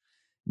 titles,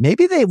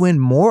 maybe they win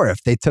more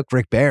if they took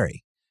Rick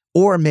Barry.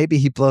 Or maybe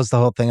he blows the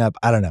whole thing up.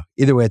 I don't know.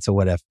 Either way, it's a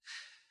what if.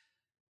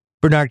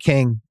 Bernard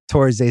King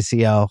tore his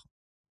ACL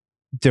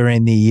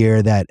during the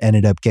year that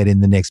ended up getting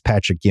the Knicks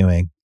Patrick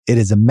Ewing. It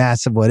is a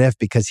massive what if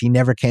because he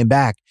never came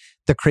back.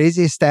 The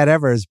craziest stat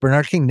ever is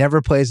Bernard King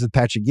never plays with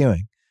Patrick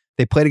Ewing.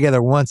 They play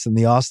together once in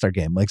the All-Star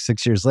game, like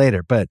 6 years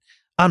later. But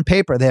on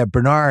paper, they have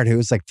Bernard, who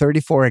was like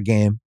 34 a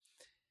game.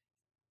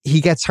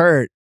 He gets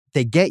hurt.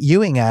 They get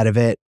Ewing out of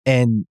it.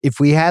 And if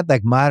we had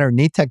like modern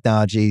knee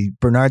technology,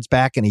 Bernard's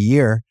back in a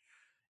year.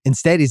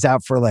 Instead, he's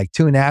out for like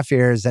 2.5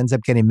 years, ends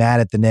up getting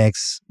mad at the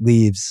Knicks,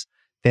 leaves.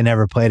 They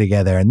never play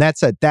together. And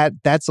that's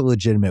a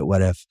legitimate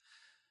what if.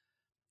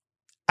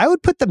 I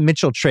would put the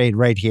Mitchell trade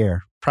right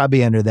here,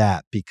 probably under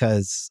that,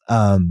 because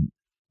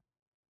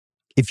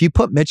if you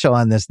put Mitchell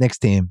on this Knicks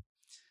team,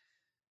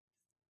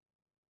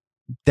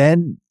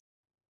 then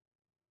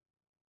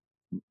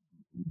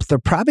they're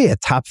probably a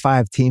top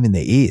 5 team in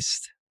the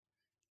East.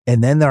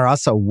 And then they're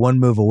also one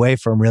move away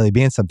from really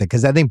being something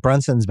because I think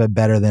Brunson's been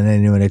better than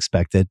anyone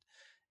expected.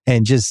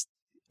 And just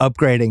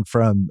upgrading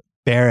from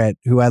Barrett,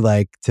 who I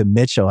like, to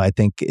Mitchell, I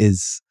think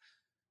is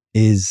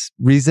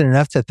reason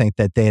enough to think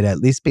that they'd at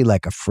least be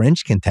like a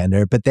fringe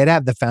contender, but they'd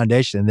have the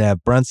foundation. They'd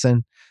have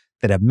Brunson,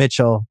 they'd have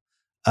Mitchell,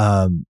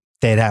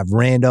 they'd have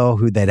Randall,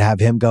 who they'd have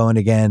him going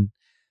again,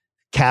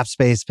 cap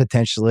space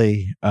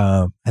potentially.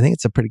 I think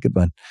it's a pretty good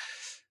one.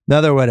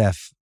 Another what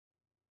if,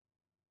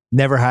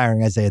 never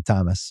hiring Isaiah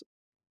Thomas.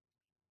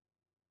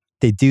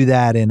 They do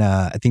that in,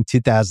 I think,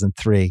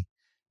 2003.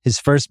 His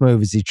first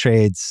move is he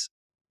trades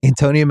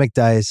Antonio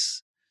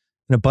McDyess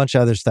and a bunch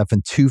of other stuff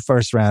and 2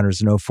 first-rounders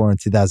in 2004 and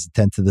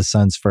 2010 to the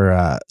Suns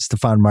for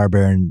Stephon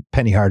Marbury and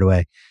Penny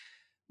Hardaway.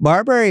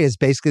 Marbury is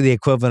basically the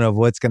equivalent of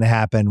what's going to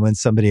happen when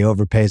somebody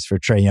overpays for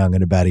Trae Young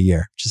in about a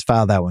year. Just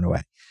file that one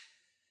away.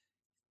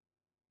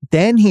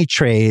 Then he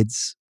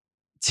trades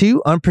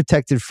 2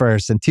 unprotected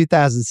firsts in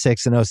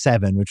 2006 and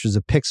 2007, which was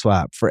a pick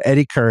swap for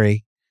Eddie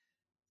Curry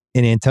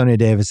and Antonio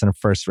Davis and a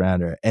first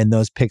rounder. And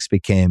those picks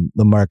became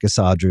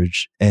LaMarcus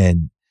Aldridge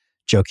and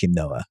Joakim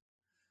Noah.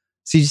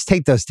 So you just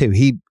take those 2.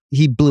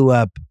 He blew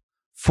up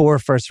 4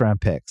 first round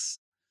picks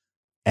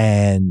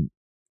and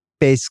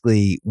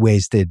basically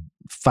wasted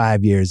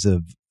 5 years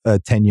of a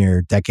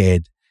 10-year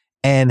decade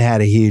and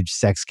had a huge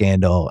sex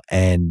scandal.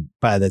 And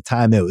by the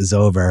time it was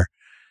over,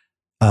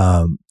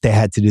 they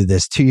had to do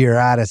this 2-year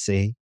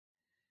odyssey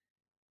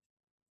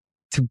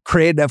to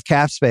create enough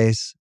cap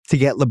space to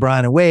get LeBron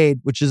and Wade,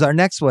 which is our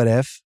next what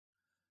if.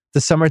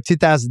 The summer of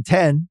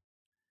 2010,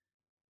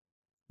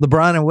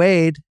 LeBron and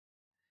Wade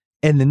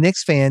and the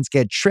Knicks fans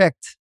get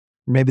tricked.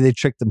 Maybe they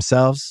tricked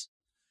themselves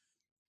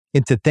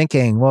into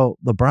thinking, well,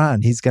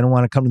 LeBron, he's going to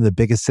want to come to the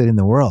biggest city in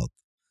the world.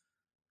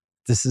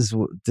 This is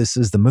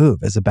the move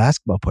as a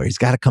basketball player. He's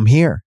got to come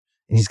here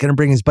and he's going to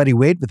bring his buddy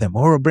Wade with him,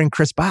 or he'll bring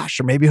Chris Bosh,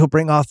 or maybe he'll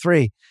bring all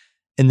 3.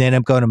 And they end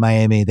up going to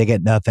Miami. They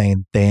get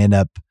nothing. They end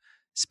up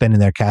spending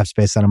their cap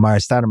space on Amari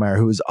Stoudemire,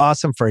 who was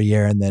awesome for a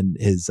year and then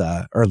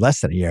or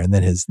less than a year, and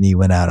then his knee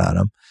went out on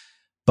him.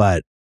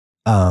 But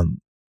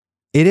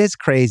it is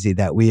crazy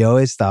that we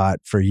always thought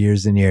for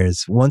years and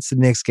years, once the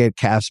Knicks get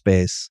cap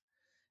space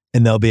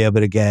and they'll be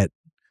able to get,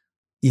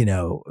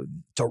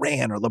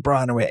 Durant or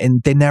LeBron,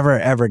 and they never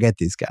ever get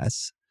these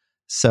guys.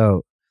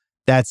 So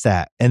that's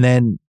that. And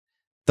then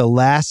the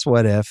last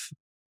what if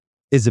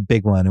is a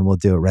big one, and we'll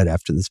do it right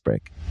after this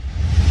break.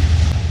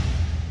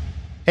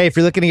 Hey, if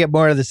you're looking to get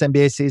more of this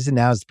NBA season,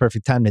 now is the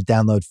perfect time to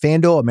download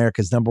FanDuel,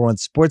 America's #1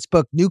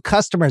 sportsbook. New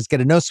customers get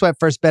a no-sweat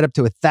first bet up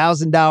to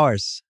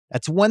 $1,000.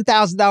 That's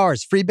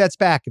 $1,000 free bets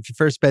back if your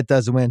first bet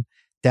doesn't win.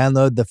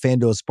 Download the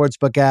FanDuel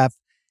Sportsbook app.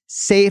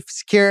 Safe,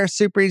 secure,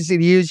 super easy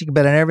to use. You can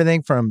bet on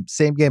everything from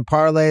same-game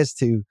parlays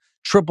to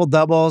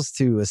triple-doubles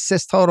to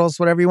assist totals,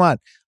 whatever you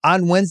want.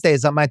 On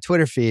Wednesdays on my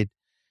Twitter feed,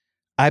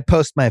 I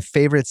post my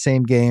favorite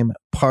same-game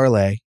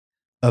parlay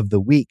of the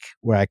week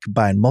where I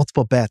combine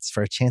multiple bets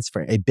for a chance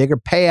for a bigger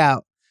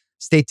payout.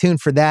 Stay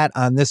tuned for that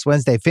on this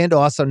Wednesday. FanDuel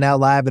also now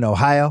live in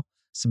Ohio,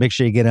 so make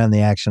sure you get on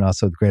the action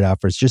also with great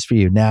offers just for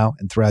you now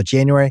and throughout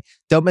January.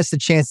 Don't miss the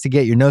chance to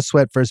get your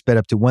no-sweat first bet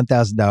up to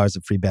 $1,000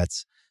 of free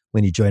bets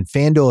when you join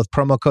FanDuel with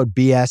promo code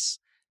BS.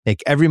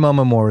 Make every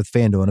moment more with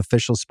FanDuel, an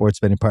official sports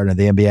betting partner of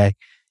the NBA.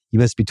 You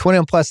must be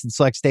 21 plus in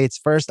select states.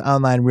 First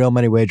online real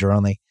money wager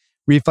only.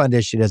 Refund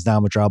issued as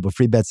non-withdrawable.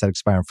 Free bets that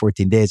expire in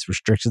 14 days.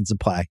 Restrictions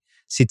apply.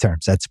 See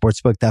terms at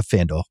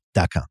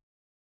sportsbook.fanduel.com.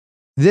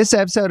 This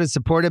episode is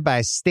supported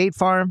by State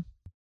Farm.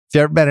 If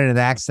you've ever been in an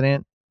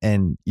accident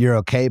and you're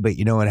okay, but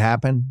you know what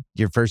happened,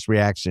 your first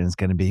reaction is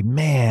going to be,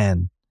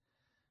 man,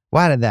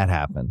 why did that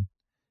happen?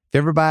 If you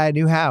ever buy a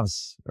new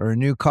house or a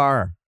new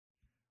car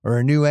or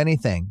a new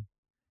anything,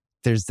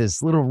 there's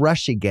this little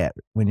rush you get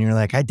when you're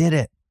like, I did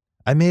it.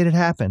 I made it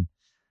happen.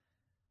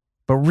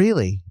 But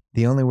really,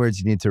 the only words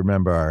you need to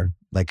remember are,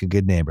 like a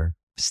good neighbor,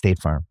 State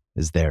Farm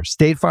is there.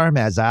 State Farm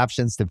has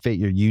options to fit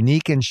your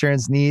unique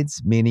insurance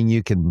needs, meaning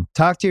you can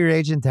talk to your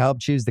agent to help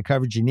choose the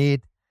coverage you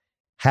need,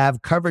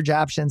 have coverage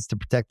options to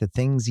protect the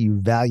things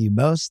you value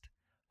most,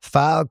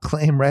 file a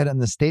claim right on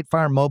the State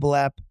Farm mobile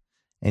app,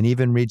 and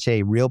even reach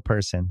a real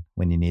person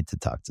when you need to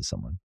talk to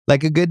someone.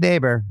 Like a good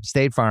neighbor,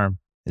 State Farm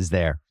is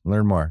there.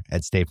 Learn more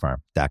at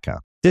statefarm.com.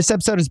 This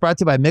episode is brought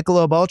to you by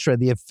Michelob Ultra,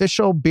 the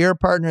official beer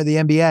partner of the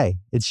NBA.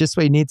 It's just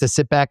what you need to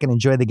sit back and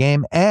enjoy the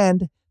game,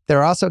 and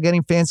they're also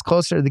getting fans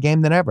closer to the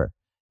game than ever.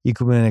 You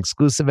can win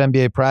exclusive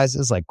NBA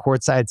prizes like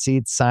courtside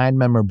seats, signed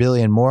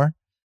memorabilia, and more.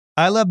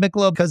 I love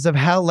Michelob because of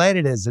how light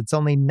it is. It's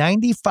only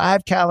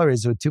 95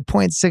 calories with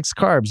 2.6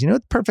 carbs. You know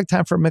what the perfect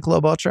time for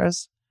Michelob Ultra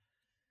is?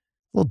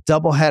 A little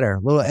doubleheader,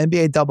 little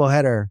NBA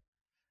doubleheader.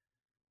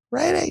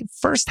 Right?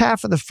 First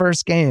half of the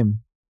first game.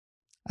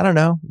 I don't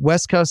know,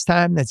 West Coast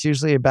time. That's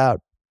usually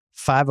about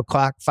 5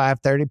 o'clock,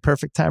 5:30.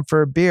 Perfect time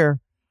for a beer.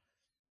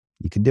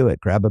 You can do it.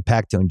 Grab a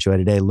pack to enjoy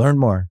today. Learn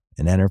more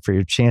and enter for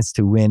your chance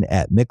to win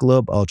at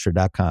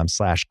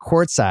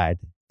michelobultra.com/courtside,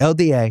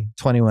 LDA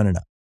 21 and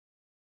up.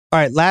 All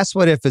right, last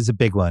what if is a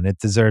big one. It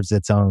deserves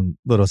its own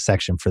little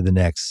section for the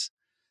Knicks.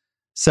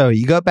 So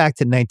you go back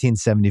to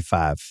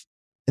 1975,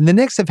 and the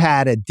Knicks have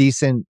had a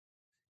decent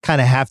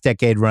kind of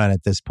half-decade run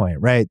at this point,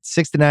 right?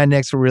 69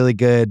 Knicks were really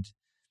good.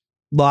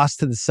 Lost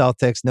to the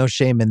Celtics, no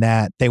shame in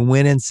that. They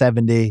win in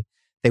 70.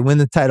 They win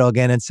the title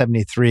again in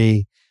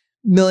 73.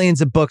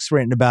 Millions of books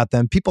written about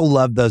them. People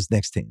love those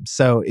Knicks teams.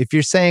 So if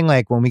you're saying,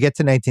 like, when we get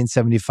to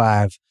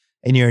 1975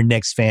 and you're a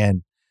Knicks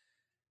fan,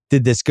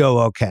 did this go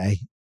okay?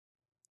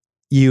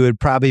 You would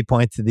probably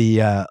point to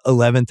the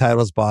 11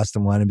 titles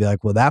Boston won and be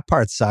like, well, that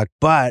part sucked,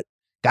 but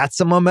got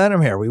some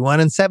momentum here. We won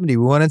in 70.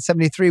 We won in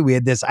 73. We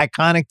had this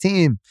iconic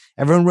team.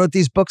 Everyone wrote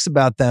these books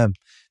about them.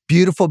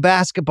 Beautiful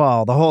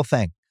basketball, the whole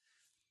thing.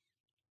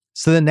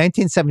 So then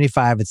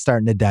 1975, it's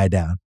starting to die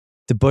down.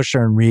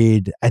 DeBusschere and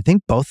Reed, I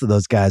think both of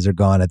those guys are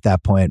gone at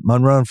that point.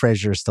 Monroe and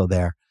Frazier are still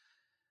there.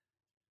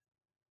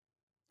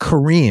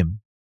 Kareem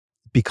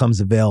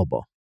becomes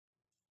available.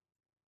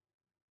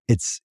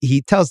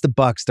 He tells the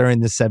Bucks during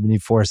the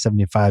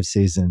 74-75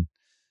 season,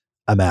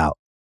 I'm out.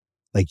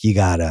 Like, you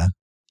gotta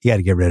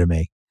get rid of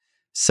me.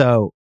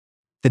 So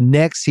the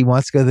Knicks, he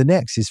wants to go to the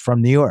Knicks. He's from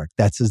New York.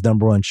 That's his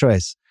number one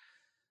choice.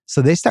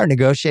 So they start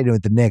negotiating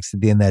with the Knicks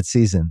at the end of that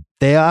season.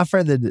 They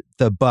offer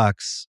the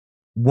Bucks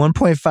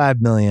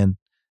 $1.5 million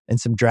and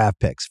some draft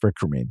picks for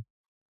Kareem.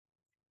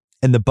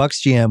 And the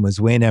Bucks GM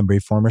was Wayne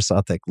Embry, former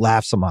Celtic,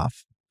 laughs him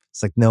off.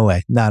 It's like, no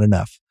way, not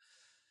enough.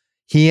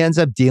 He ends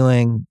up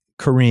dealing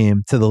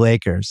Kareem to the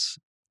Lakers.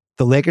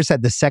 The Lakers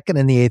had the 2nd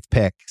and the 8th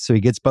pick, so he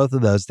gets both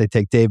of those. They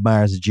take Dave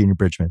Myers and Junior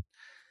Bridgman.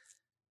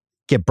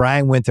 Get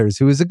Brian Winters,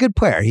 who was a good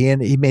player.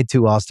 He made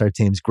 2 All-Star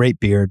teams, great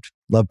beard.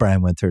 Love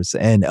Brian Winters,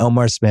 and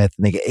Elmore Smith,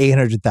 and they get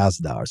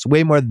 $800,000,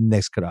 way more than the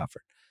Knicks could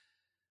offer.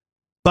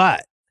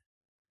 But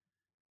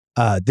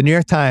the New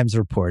York Times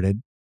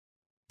reported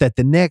that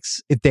the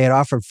Knicks, if they had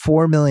offered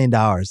 $4 million,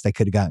 they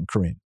could have gotten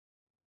Kareem.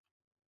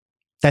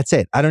 That's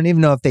it. I don't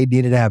even know if they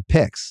needed to have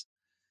picks.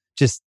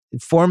 Just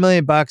 $4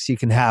 million, you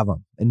can have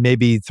them, and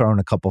maybe throw in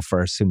a couple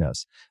firsts. Who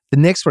knows? The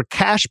Knicks were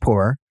cash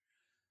poor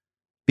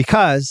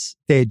because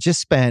they had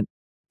just spent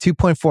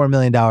 $2.4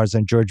 million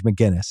on George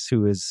McGinnis,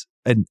 who is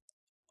an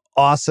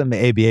awesome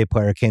ABA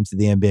player, came to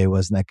the NBA,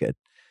 wasn't that good.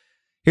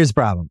 Here's the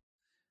problem.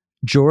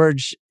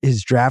 George,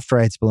 his draft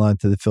rights belong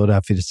to the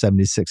Philadelphia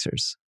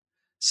 76ers.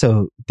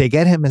 So they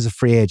get him as a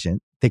free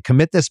agent. They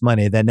commit this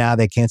money that now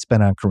they can't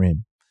spend on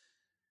Kareem.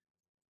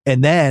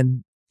 And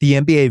then the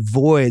NBA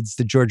voids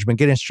the George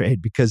McGinnis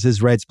trade because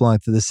his rights belong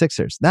to the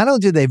Sixers. Not only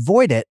do they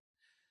void it,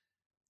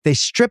 they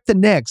stripped the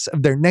Knicks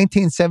of their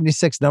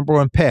 1976 number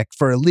 1 pick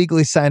for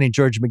illegally signing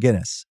George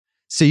McGinnis.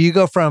 So you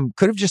go from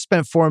could have just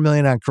spent $4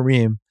 million on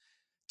Kareem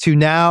to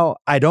now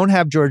I don't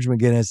have George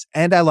McGinnis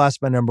and I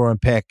lost my number 1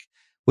 pick,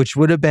 which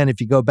would have been,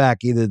 if you go back,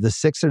 either the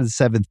 6th or the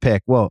 7th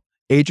pick. Well,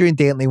 Adrian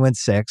Dantley went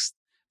 6th.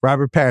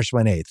 Robert Parrish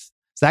went 8th.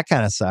 So that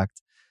kind of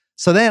sucked.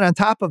 So then on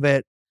top of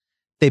it,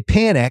 they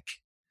panic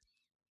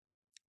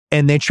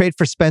and they trade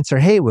for Spencer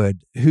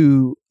Haywood,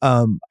 who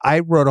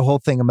I wrote a whole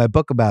thing in my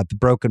book about, the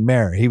broken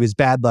mirror. He was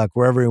bad luck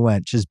wherever he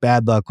went, just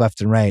bad luck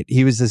left and right.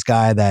 He was this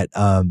guy that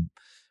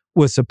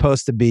was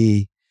supposed to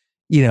be,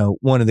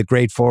 one of the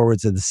great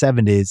forwards of the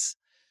 70s.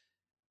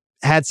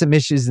 Had some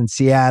issues in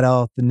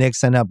Seattle. The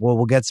Knicks end up,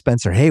 we'll get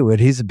Spencer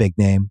Haywood. He's a big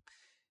name.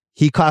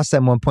 He cost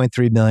them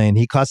 $1.3 million.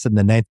 He cost them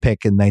the 9th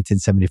pick in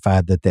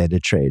 1975 that they had to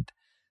trade.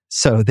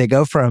 So they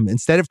go from,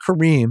 instead of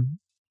Kareem,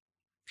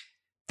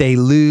 they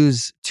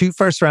lose 2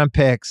 first-round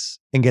picks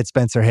and get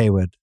Spencer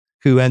Haywood,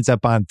 who ends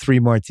up on 3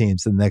 more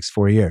teams in the next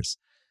 4 years.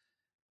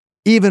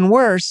 Even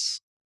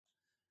worse,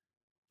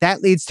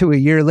 that leads to a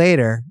year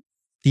later,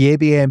 the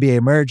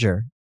ABA-NBA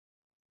merger.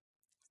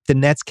 The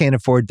Nets can't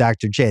afford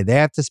Dr. J. They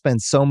have to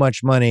spend so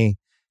much money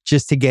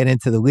just to get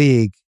into the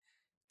league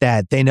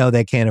that they know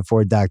they can't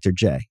afford Dr.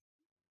 J.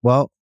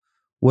 Well,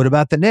 what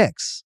about the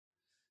Knicks?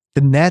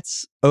 The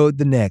Nets owed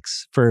the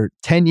Knicks for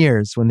 10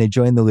 years when they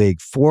joined the league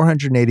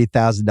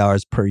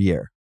 $480,000 per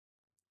year.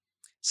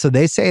 So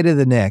they say to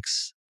the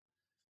Knicks,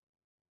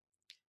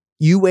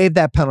 you waive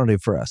that penalty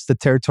for us, the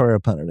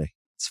territorial penalty.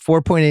 It's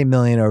 $4.8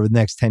 million over the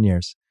next 10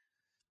 years.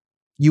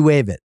 You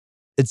waive it.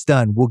 It's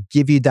done. We'll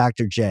give you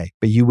Dr. J,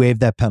 but you waive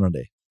that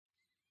penalty.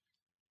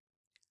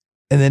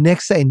 And the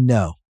Knicks say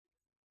no.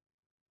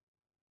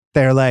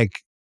 They're like,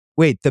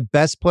 wait, the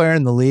best player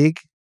in the league,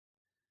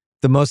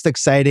 the most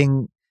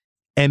exciting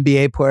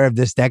NBA player of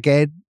this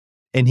decade,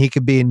 and he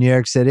could be in New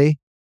York City?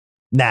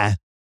 Nah,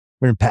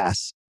 we're going to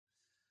pass.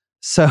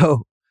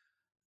 So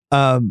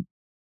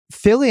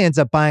Philly ends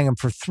up buying him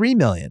for $3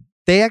 million.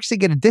 They actually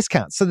get a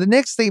discount. So the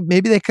Knicks think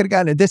maybe they could have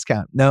gotten a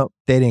discount. No,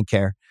 they didn't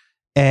care.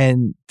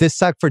 And this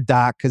sucked for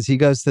Doc because he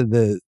goes to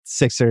the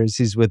Sixers.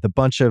 He's with a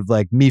bunch of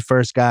like me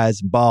first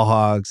guys and ball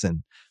hogs,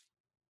 and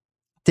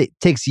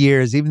takes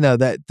years, even though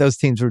those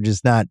teams were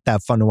just not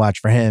that fun to watch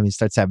for him. He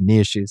starts having knee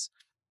issues.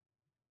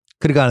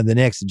 Could have gone to the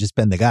Knicks and just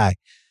been the guy.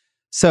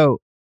 So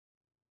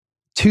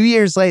 2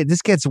 years later,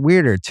 this gets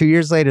weirder. 2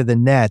 years later, the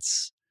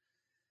Nets,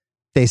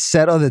 they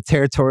settle the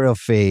territorial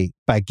fee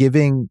by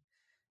giving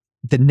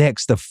the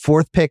Knicks the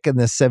 4th pick in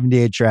the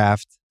 78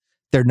 draft,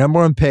 their number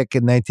 1 pick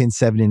in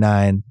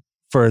 1979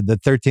 for the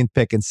 13th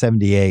pick in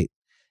 78,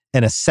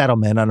 and a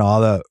settlement on all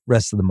the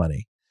rest of the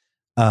money.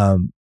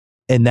 And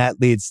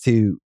that leads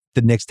to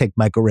the Knicks take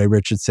Michael Ray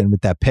Richardson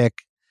with that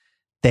pick.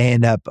 They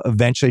end up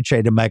eventually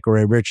trading Michael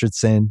Ray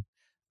Richardson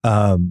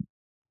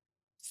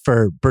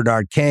for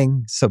Bernard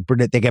King. So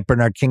they get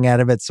Bernard King out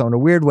of it. So in a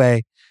weird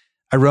way,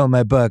 I wrote in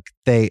my book,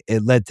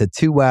 it led to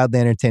 2 wildly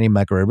entertaining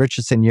Michael Ray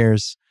Richardson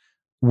years.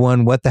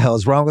 One, what the hell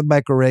is wrong with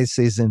Michael Ray's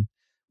season?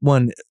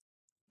 One,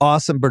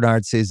 awesome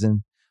Bernard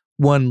season.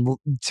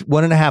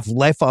 1.5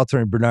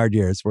 life-altering Bernard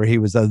years where he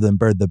was, other than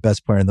Bird, the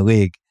best player in the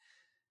league.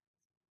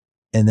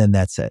 And then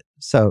that's it.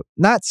 So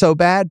not so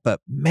bad, but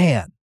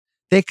man,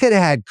 they could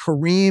have had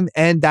Kareem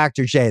and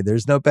Dr. J.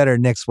 There's no better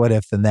Knicks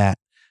what-if than that.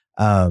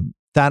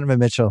 Donovan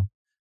Mitchell,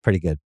 pretty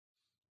good,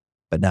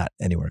 but not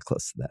anywhere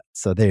close to that.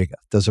 So there you go.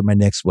 Those are my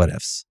Knicks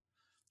what-ifs.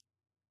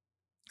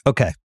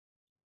 Okay.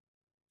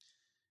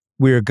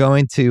 We're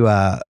going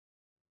to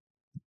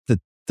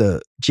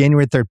the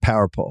January 3rd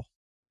power poll.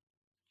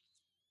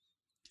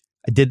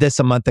 I did this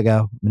a month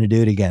ago. I'm going to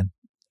do it again.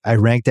 I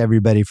ranked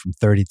everybody from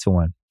 30 to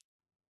 1.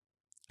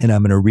 And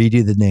I'm going to read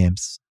you the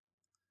names.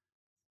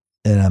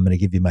 And I'm going to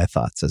give you my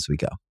thoughts as we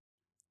go.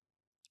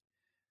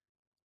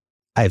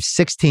 I have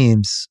 6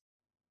 teams.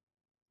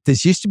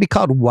 This used to be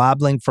called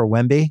Wobbling for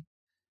Wemby,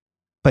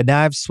 but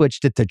now I've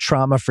switched it to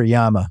Trauma for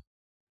Yama,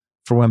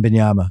 for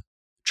Wembanyama.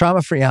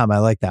 Trauma for Yama, I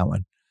like that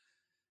one.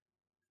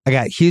 I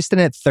got Houston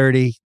at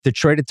 30,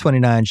 Detroit at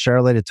 29,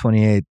 Charlotte at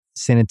 28,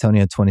 San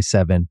Antonio at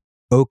 27,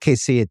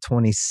 OKC at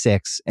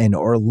 26, and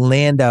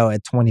Orlando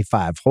at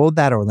 25. Hold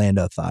that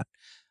Orlando thought.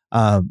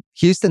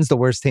 Houston's the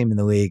worst team in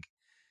the league.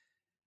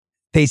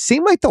 They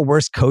seem like the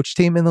worst coach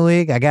team in the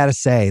league. I got to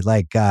say,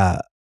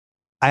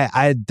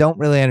 I don't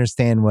really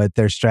understand what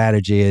their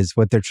strategy is,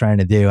 what they're trying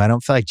to do. I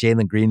don't feel like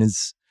Jalen Green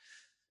has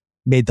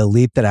made the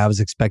leap that I was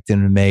expecting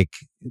him to make.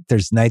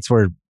 There's nights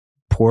where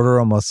Porter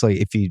almost, like,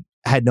 if you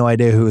had no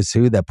idea who was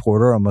who, that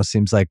Porter almost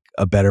seems like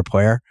a better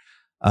player.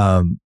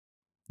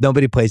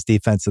 Nobody plays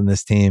defense in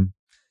this team.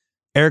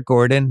 Eric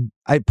Gordon,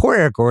 poor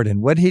Eric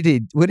Gordon. What did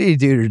he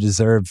do to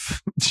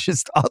deserve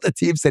just all the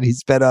teams that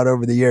he's been on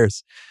over the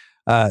years?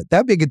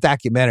 That'd be a good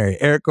documentary.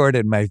 Eric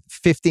Gordon, my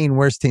 15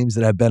 worst teams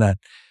that I've been on.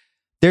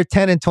 They're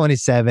 10 and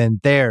 27.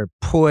 They're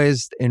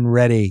poised and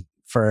ready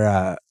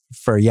for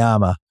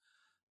Yama.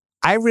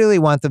 I really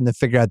want them to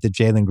figure out the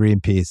Jalen Green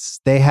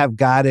piece. They have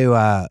got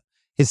to.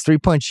 His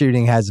 3-point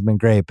shooting hasn't been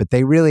great, but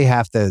they really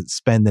have to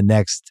spend the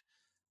next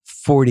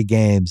 40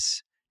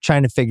 games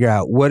trying to figure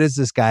out, what is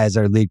this guy as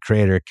our lead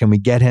creator? Can we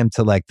get him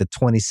to like the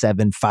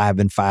 27, 5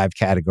 and 5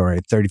 category,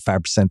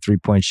 35%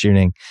 3-point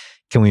shooting?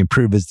 Can we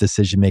improve his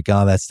decision making,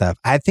 all that stuff?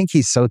 I think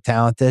he's so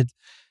talented,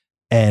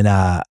 and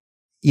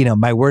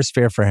my worst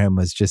fear for him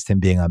was just him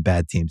being on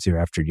bad teams year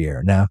after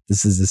year. Now,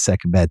 this is his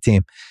second bad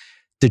team.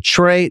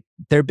 Detroit,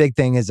 their big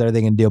thing is, are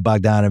they going to deal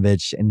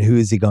Bogdanovich, and who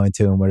is he going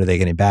to, and what are they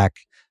getting back?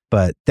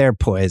 But they're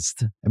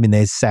poised. I mean,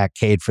 they sacked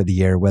Cade for the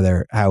year,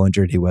 how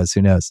injured he was,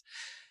 who knows?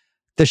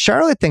 The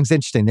Charlotte thing's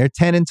interesting. They're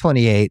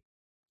 10-28,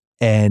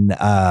 and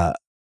I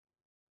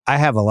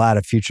have a lot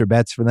of future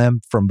bets for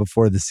them from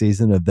before the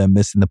season of them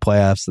missing the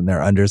playoffs and their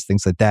unders,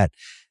 things like that.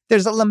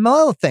 There's a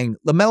LaMelo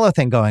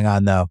thing going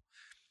on, though.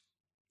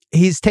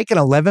 He's taken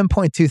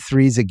 11.2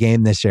 threes a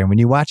game this year. And when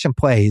you watch him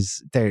play,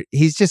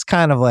 he's just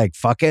kind of like,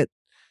 fuck it.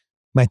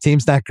 My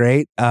team's not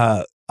great.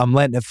 I'm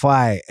letting it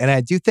fly. And I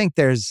do think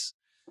there's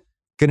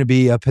going to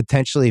be a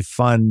potentially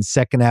fun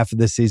second half of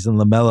the season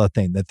LaMelo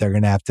thing that they're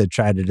going to have to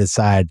try to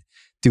decide,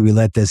 do we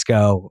let this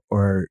go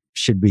or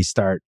should we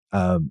start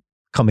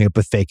coming up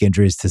with fake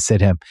injuries to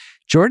sit him?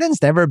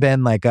 Jordan's never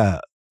been like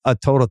a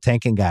total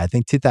tanking guy. I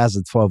think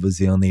 2012 was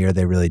the only year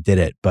they really did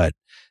it, but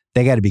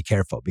they got to be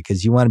careful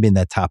because you want to be in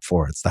that top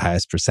 4. It's the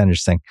highest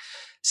percentage thing.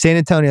 San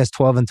Antonio's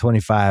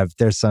 12-25.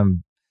 There's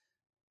some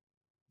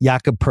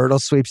Jakob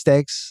Poeltl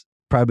sweepstakes,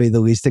 probably the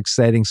least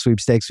exciting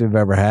sweepstakes we've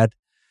ever had.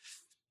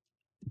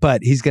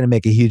 But he's going to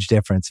make a huge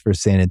difference for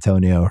San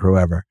Antonio or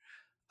whoever.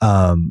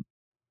 The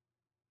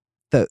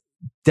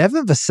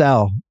Devin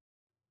Vassell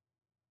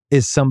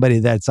is somebody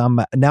that's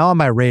now on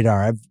my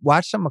radar. I've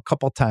watched him a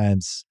couple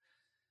times,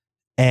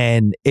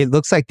 and it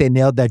looks like they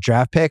nailed that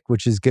draft pick,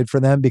 which is good for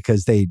them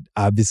because they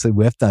obviously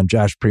whiffed on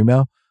Josh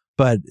Primo.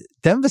 But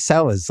Devin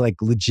Vassell is like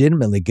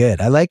legitimately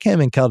good. I like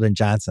him and Keldon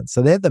Johnson.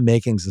 So they have the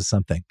makings of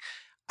something.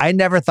 I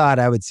never thought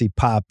I would see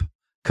Pop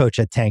coach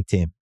a tank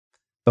team,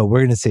 but we're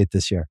going to see it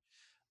this year.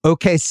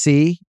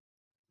 OKC,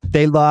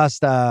 they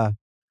lost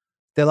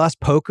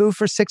Poku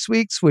for 6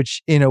 weeks,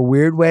 which in a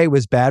weird way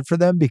was bad for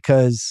them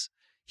because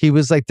he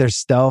was like their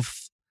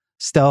stealth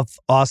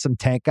awesome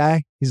tank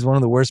guy. He's one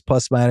of the worst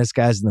plus minus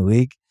guys in the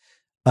league.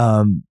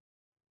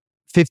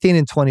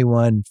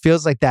 15-21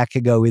 feels like that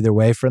could go either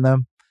way for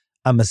them.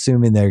 I'm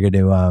assuming they're going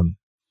to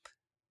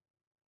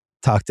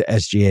talk to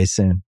SGA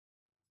soon.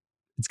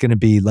 It's going to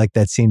be like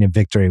that scene in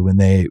Victory when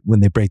they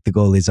break the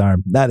goalie's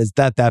arm. That is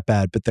not that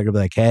bad, but they're going to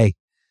be like, hey,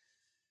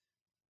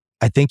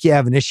 I think you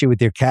have an issue with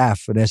your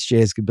calf. And SGA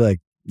is going to be like,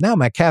 no,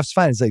 my calf's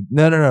fine. It's like,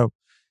 no.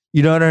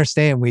 You don't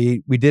understand.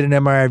 We did an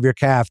MRI of your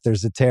calf.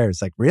 There's a tear.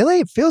 It's like, really?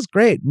 It feels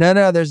great.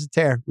 No, there's a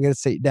tear. We got to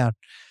sit you down.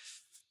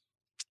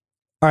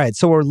 All right.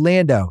 So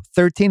Orlando,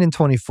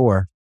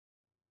 13-24.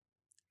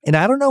 And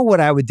I don't know what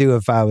I would do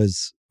if I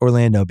was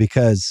Orlando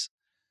because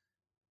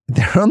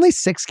they're only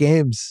 6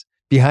 games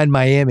behind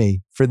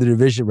Miami for the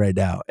division right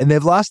now. And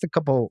they've lost a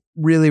couple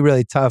really,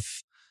 really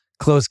tough,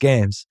 close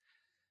games.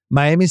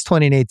 Miami's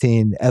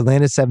 20-18,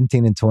 Atlanta's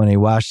 17-20,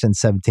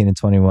 Washington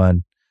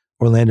 17-21,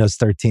 Orlando's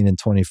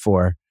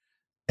 13-24,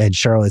 and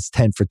Charlotte's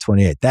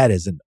 10-28. That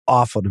is an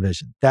awful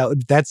division.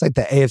 That's like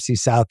the AFC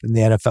South in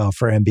the NFL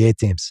for NBA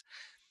teams.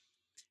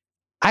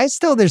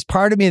 There's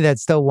part of me that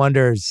still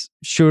wonders,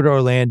 should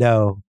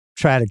Orlando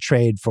try to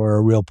trade for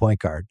a real point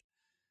guard?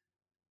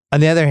 On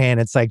the other hand,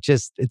 it's like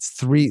it's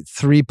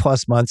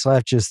 3+ months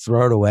left. Just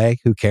throw it away.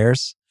 Who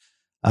cares?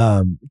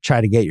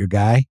 Try to get your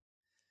guy.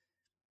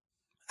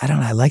 I don't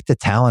know. I like the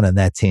talent on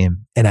that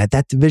team. And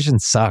that division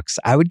sucks.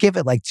 I would give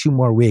it like 2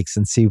 more weeks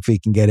and see if we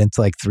can get into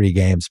like 3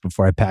 games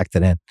before I packed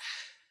it in.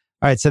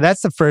 All right. So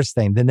that's the first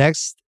thing. The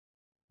next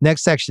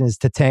section is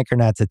to tank or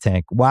not to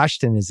tank.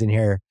 Washington is in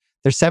here.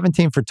 They're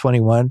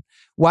 17-21.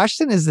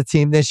 Washington is the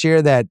team this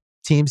year that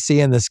teams see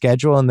in the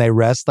schedule and they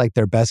rest like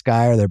their best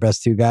guy or their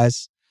best 2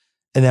 guys.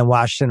 And then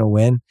Washington will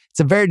win.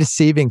 It's a very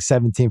deceiving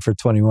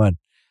 17-21.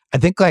 I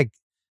think like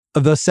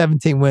of those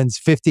 17 wins,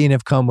 15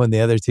 have come when the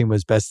other team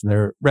was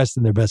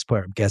resting their best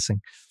player, I'm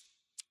guessing.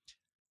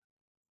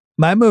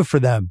 My move for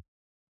them,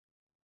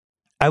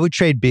 I would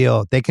trade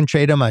Beal. They can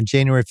trade him on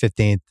January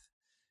 15th.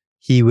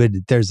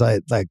 There's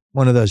like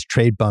one of those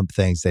trade bump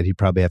things that he'd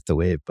probably have to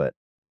waive, but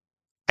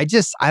I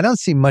don't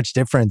see much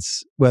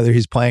difference whether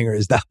he's playing or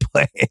is not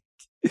playing.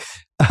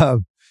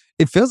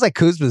 It feels like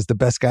Kuzma's the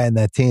best guy in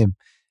that team.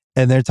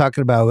 And they're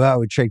talking about,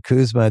 well, we trade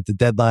Kuzma at the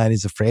deadline.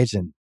 He's a free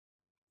agent.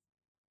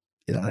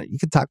 You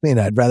could talk me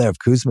into I'd rather have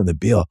Kuzma than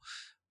Beal.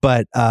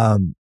 But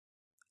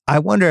I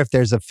wonder if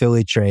there's a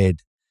Philly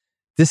trade.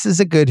 This is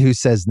a good who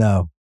says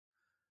no.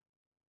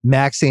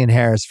 Maxey and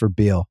Harris for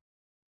Beal.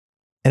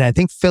 And I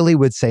think Philly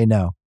would say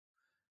no.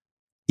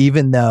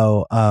 Even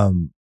though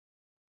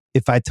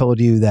if I told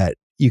you that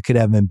you could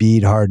have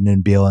Embiid, Harden,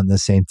 and Beal on the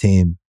same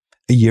team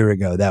a year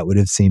ago, that would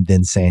have seemed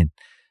insane.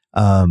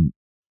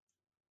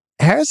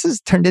 Harris has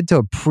turned into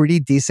a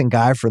pretty decent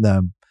guy for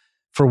them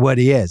for what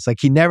he is. Like,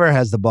 he never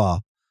has the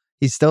ball.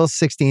 He's still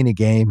 16 a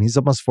game. He's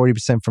almost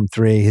 40% from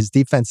 3. His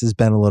defense has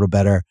been a little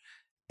better,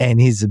 and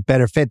he's a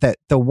better fit.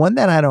 The one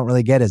that I don't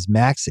really get is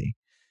Maxey,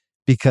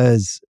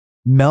 because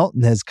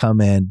Melton has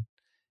come in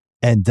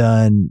and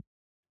done,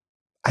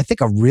 I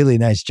think, a really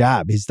nice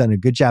job. He's done a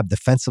good job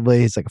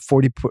defensively. He's like a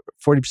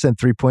 40%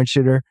 three-point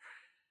shooter.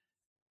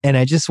 And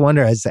I just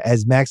wonder,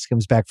 as Max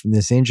comes back from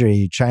this injury,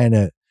 you're trying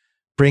to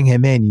bring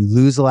him in. You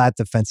lose a lot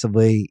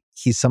defensively.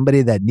 he's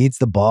somebody that needs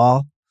the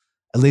ball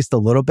at least a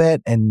little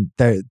bit. And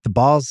the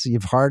balls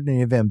you've Harden and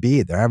you've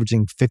Embiid, they're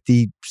averaging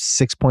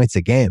 56 points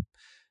a game.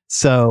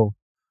 So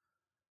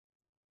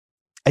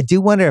I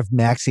do wonder if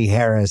Maxey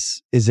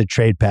Harris is a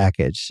trade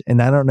package.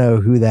 And I don't know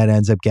who that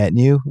ends up getting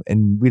you.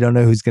 And we don't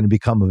know who's going to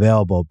become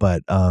available.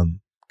 But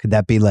could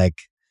that be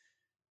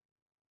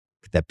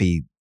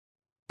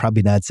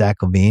probably not Zach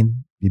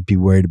LaVine? You'd be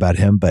worried about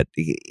him. But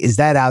is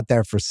that out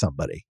there for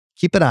somebody?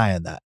 Keep an eye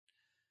on that.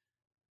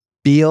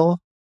 Beal,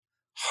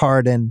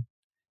 Harden,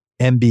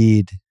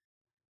 Embiid,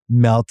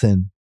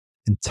 Melton,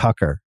 and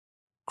Tucker.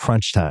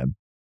 Crunch time.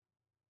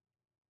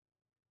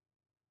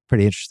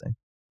 Pretty interesting.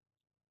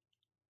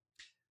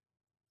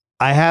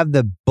 I have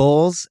the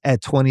Bulls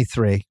at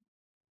 23.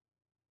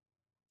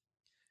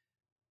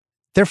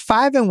 They're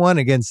 5-1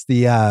 against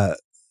the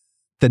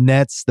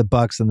Nets, the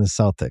Bucks, and the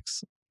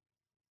Celtics.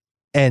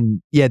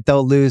 And yet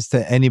they'll lose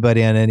to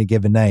anybody on any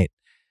given night.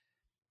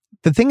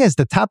 The thing is,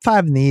 the top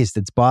 5 in the East,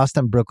 it's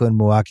Boston, Brooklyn,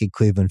 Milwaukee,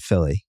 Cleveland,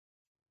 Philly.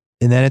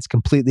 And then it's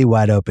completely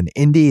wide open.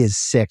 Indy is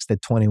 6th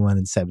at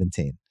 21-17.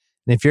 And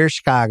if you're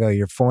Chicago,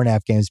 you're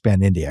 4.5 games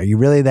behind Indy. Are you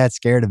really that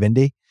scared of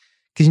Indy?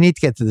 Because you need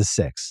to get to the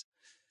 6.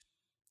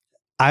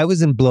 I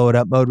was in blow it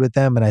up mode with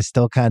them, and I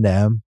still kind of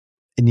am.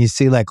 And you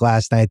see, like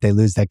last night, they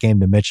lose that game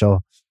to Mitchell.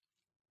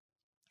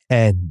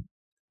 And,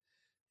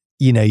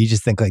 you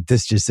just think like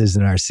this just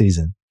isn't our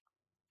season.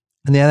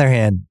 On the other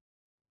hand,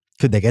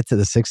 could they get to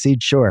the 6th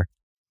seed? Sure.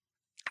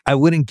 I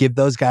wouldn't give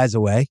those guys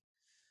away.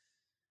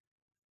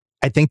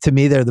 I think to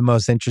me, they're the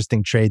most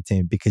interesting trade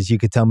team because you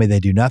could tell me they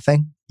do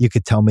nothing. You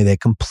could tell me they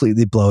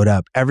completely blow it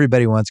up.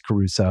 Everybody wants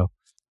Caruso.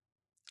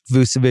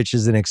 Vucevic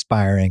isn't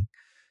expiring.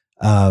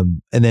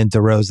 And then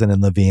DeRozan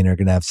and LaVine are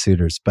going to have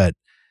suitors. But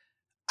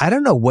I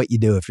don't know what you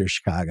do if you're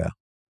Chicago,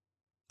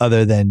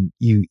 other than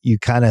you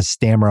kind of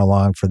stammer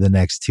along for the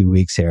next 2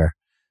 weeks here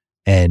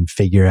and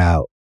figure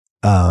out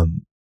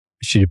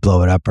should you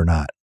blow it up or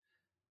not.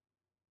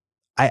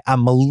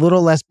 I'm a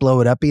little less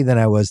blow it uppy than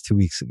I was 2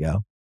 weeks ago,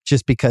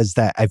 just because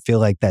that I feel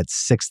like that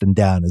 6th and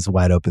down is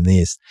wide open in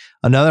the East.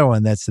 Another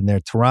one that's in there,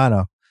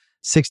 Toronto,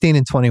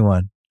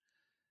 16-21.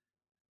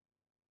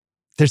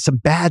 There's some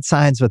bad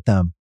signs with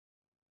them.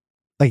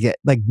 Like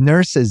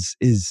Nurse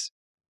is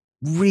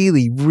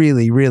really,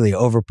 really, really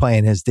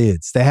overplaying his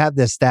dudes. They have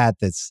this stat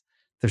there's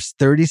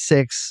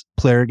 36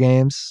 player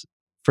games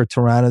for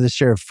Toronto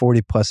this year of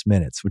 40 plus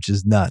minutes, which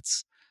is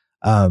nuts.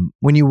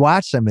 When you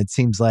watch them, it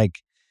seems like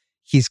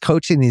he's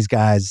coaching these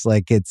guys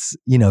like it's,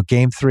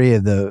 game 3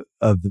 of the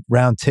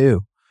round 2.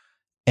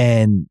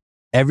 And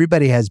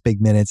everybody has big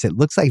minutes. It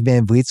looks like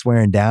Van Vliet's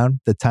wearing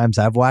down the times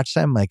I've watched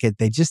them.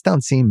 They just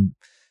don't seem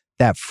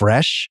that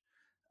fresh.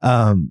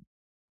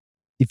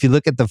 If you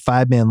look at the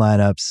 5-man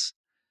lineups,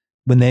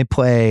 when they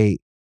play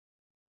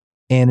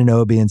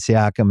Anunoby and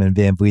Siakam and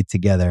Van Vliet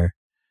together,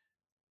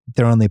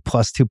 they're only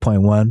plus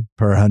 2.1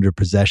 per 100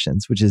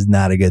 possessions, which is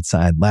not a good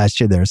sign. Last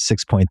year, they were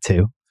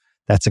 6.2.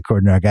 That's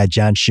according to our guy,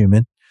 John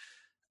Schumann.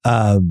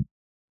 But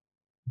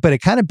it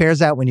kind of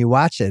bears out when you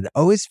watch it. It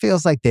always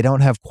feels like they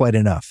don't have quite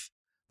enough.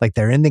 Like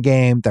they're in the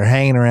game, they're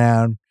hanging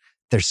around,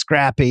 they're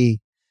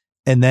scrappy.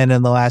 And then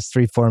in the last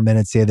 3-4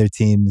 minutes, the other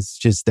team's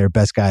just their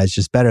best guy is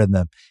just better than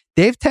them.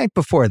 They've tanked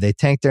before. They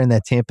tanked during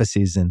that Tampa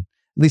season,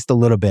 at least a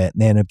little bit,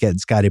 and they end up getting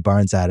Scotty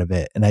Barnes out of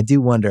it. And I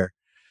do wonder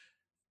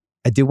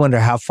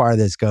how far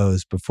this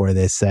goes before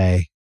they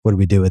say, what do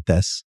we do with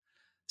this?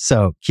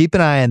 So keep an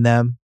eye on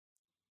them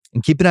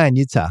and keep an eye on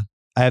Utah.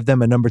 I have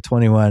them at number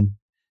 21.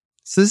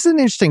 So this is an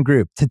interesting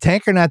group. To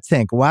tank or not to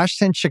tank.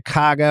 Washington,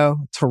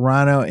 Chicago,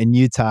 Toronto, and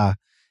Utah.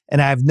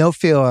 And I have no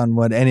feel on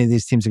what any of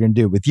these teams are going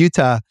to do. With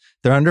Utah,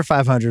 they're under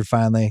 500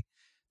 finally.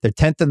 They're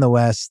 10th in the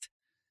West.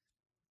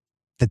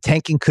 The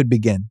tanking could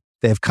begin.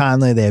 They have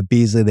Conley, they have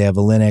Beasley, they have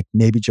Olynyk,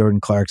 maybe Jordan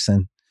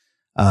Clarkson.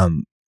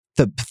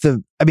 It's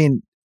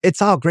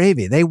all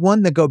gravy. They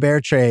won the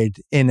Gobert trade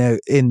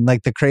in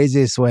like the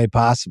craziest way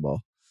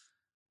possible.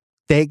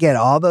 They get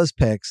all those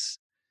picks.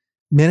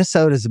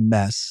 Minnesota's a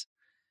mess.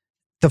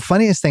 The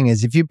funniest thing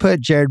is if you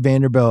put Jared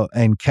Vanderbilt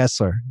and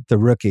Kessler, the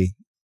rookie,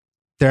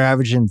 they're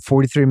averaging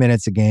 43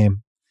 minutes a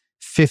game,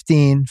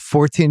 14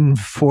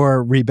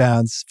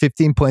 rebounds,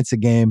 15 points a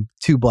game,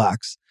 2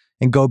 blocks.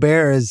 And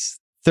Gobert is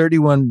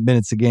 31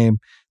 minutes a game,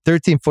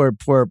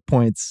 13.4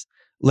 points,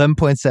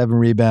 11.7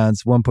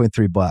 rebounds,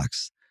 1.3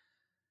 blocks.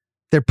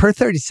 Their per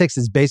 36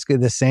 is basically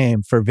the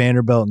same for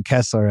Vanderbilt and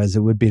Kessler as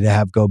it would be to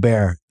have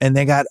Gobert. And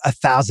they got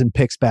 1,000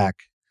 picks back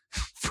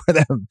for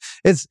them.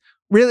 It's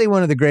really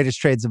one of the greatest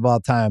trades of all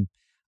time.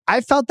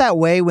 I felt that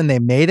way when they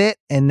made it,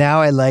 and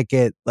now I like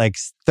it like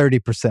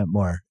 30%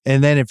 more.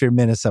 And then if you're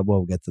Minnesota,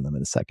 we'll get to them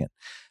in a second.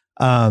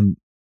 All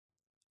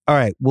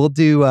right, we'll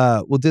do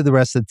the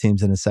rest of the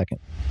teams in a second.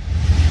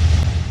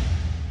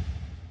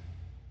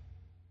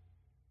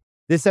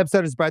 This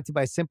episode is brought to you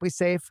by Simply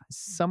Safe.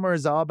 Summer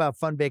is all about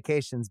fun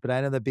vacations, but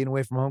I know that being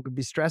away from home can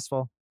be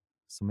stressful.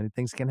 So many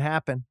things can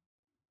happen.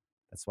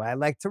 That's why I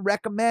like to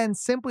recommend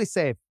Simply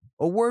Safe,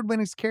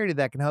 award-winning security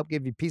that can help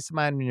give you peace of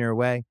mind when you're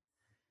away.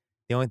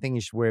 The only thing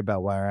you should worry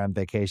about while you're on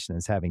vacation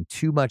is having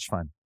too much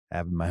fun. I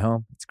have it in my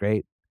home. It's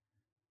great.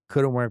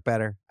 Couldn't work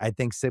better. I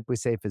think Simply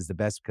Safe is the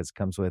best because it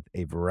comes with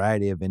a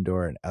variety of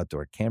indoor and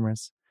outdoor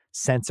cameras,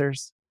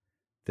 sensors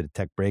to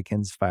detect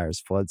break-ins, fires,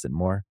 floods, and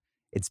more.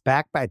 It's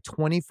backed by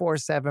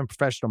 24/7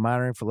 professional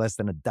monitoring for less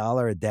than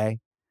 $1 a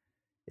day.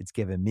 It's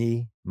given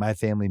me, my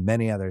family,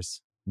 many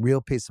others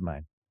real peace of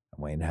mind.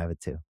 I'm waiting to have it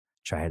too.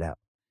 Try it out.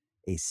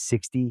 A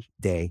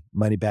 60-day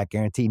money-back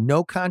guarantee.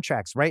 No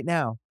contracts right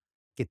now.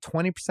 Get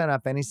 20%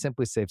 off any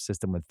Simply Safe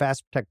system with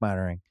Fast Protect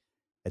monitoring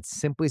at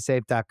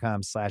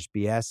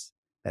simplysafe.com/BS.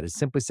 That is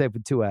Simply Safe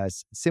with 2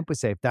 I's.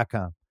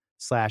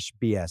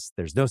 simplysafe.com/BS.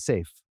 There's no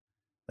safe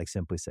like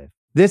Simply Safe.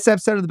 This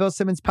episode of the Bill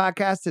Simmons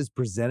Podcast is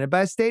presented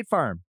by State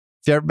Farm.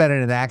 If you've ever been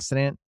in an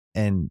accident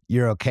and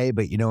you're okay,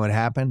 but you know what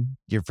happened,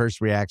 your first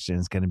reaction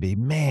is going to be,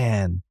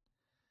 man,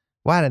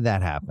 why did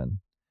that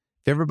happen?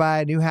 If you ever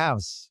buy a new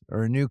house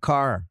or a new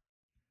car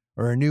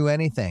or a new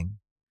anything,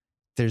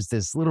 there's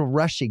this little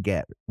rush you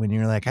get when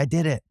you're like, I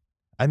did it.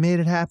 I made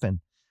it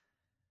happen.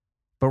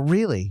 But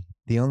really,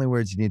 the only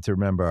words you need to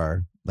remember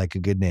are, like a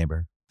good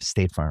neighbor,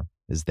 State Farm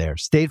is there.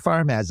 State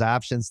Farm has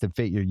options to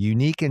fit your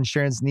unique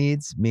insurance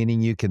needs, meaning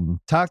you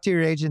can talk to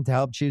your agent to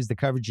help choose the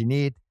coverage you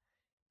need,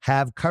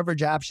 have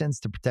coverage options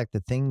to protect the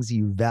things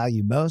you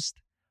value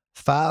most,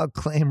 file a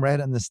claim right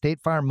on the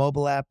State Farm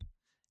mobile app,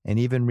 and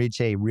even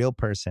reach a real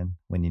person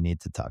when you need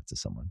to talk to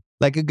someone.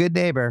 Like a good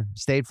neighbor,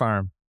 State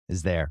Farm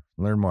is there.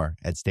 Learn more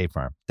at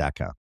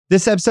statefarm.com.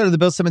 This episode of the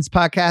Bill Simmons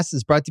Podcast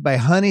is brought to you by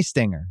Honey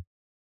Stinger.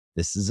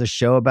 This is a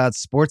show about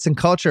sports and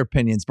culture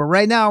opinions, but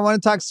right now I want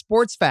to talk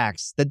sports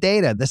facts, the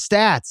data, the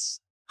stats.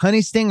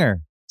 Honey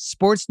Stinger,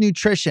 sports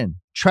nutrition,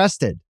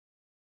 trusted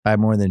by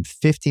more than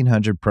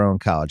 1,500 pro and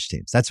college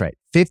teams. That's right,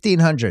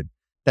 1,500.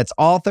 That's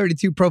all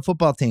 32 pro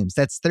football teams.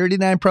 That's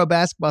 39 pro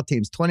basketball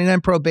teams,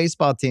 29 pro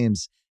baseball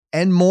teams,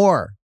 and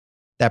more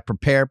that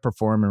prepare,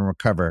 perform, and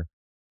recover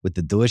with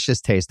the delicious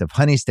taste of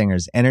Honey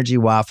Stinger's energy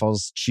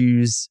waffles,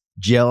 chews,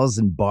 gels,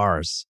 and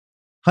bars.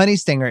 Honey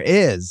Stinger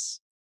is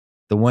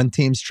the one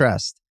teams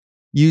trust.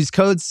 Use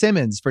code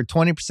Simmons for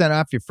 20%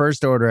 off your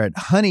first order at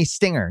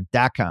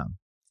honeystinger.com.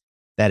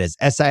 That is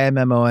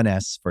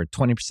SIMMONS for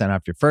 20%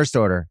 off your first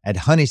order at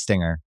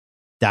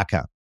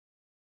honeystinger.com.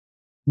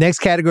 Next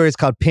category is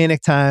called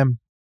Panic Time.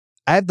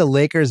 I have the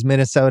Lakers,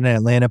 Minnesota, and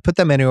Atlanta. Put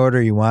them any order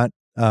you want,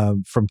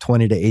 from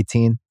 20 to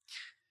 18.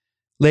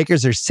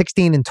 Lakers are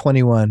 16 and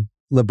 21.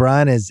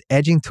 LeBron is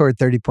edging toward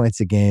 30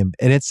 points a game.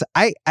 And it's,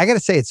 I got to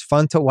say, it's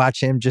fun to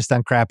watch him just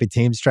on crappy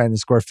teams trying to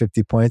score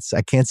 50 points.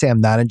 I can't say I'm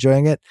not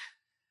enjoying it.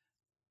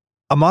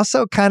 I'm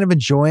also kind of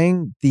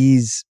enjoying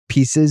these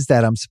pieces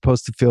that I'm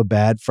supposed to feel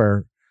bad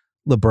for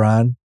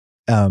LeBron.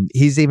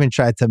 He's even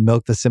tried to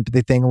milk the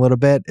sympathy thing a little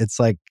bit. It's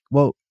like,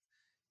 well,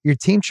 your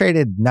team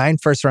traded 9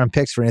 first-round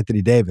picks for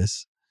Anthony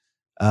Davis.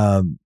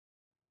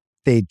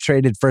 They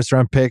traded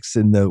first-round picks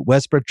in the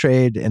Westbrook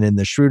trade and in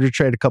the Schroeder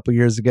trade a couple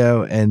years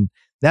ago, and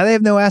now they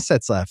have no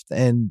assets left.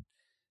 And,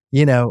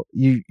 you know,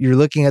 you're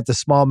looking at the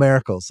small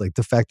miracles, like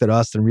the fact that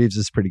Austin Reeves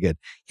is pretty good.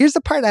 Here's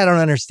the part I don't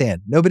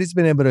understand. Nobody's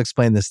been able to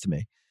explain this to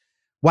me.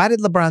 Why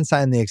did LeBron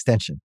sign the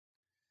extension?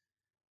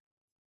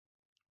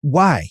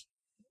 Why?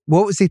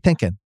 What was he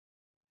thinking?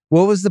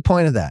 What was the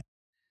point of that?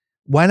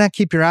 Why not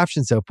keep your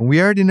options open?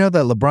 We already know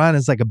that LeBron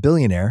is like a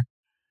billionaire.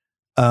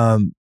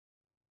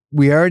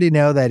 We already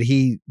know that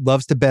he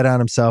loves to bet on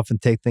himself and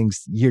take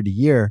things year to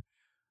year.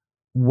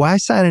 Why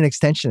sign an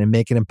extension and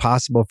make it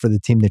impossible for the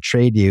team to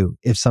trade you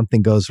if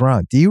something goes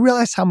wrong? Do you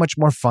realize how much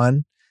more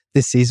fun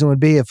this season would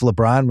be if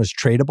LeBron was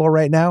tradable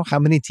right now? How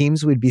many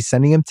teams we'd be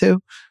sending him to?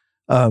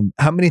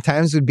 How many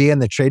times we'd be on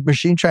the trade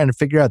machine trying to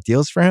figure out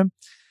deals for him?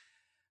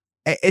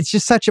 It's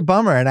just such a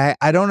bummer. And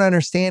I don't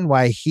understand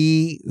why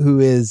he, who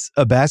is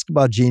a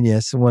basketball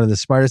genius and one of the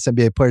smartest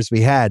NBA players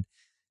we had,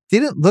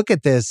 didn't look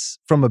at this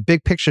from a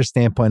big picture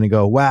standpoint and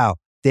go, wow,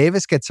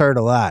 Davis gets hurt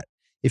a lot.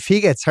 If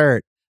he gets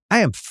hurt, I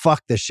am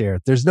fucked this year.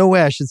 There's no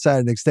way I should sign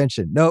an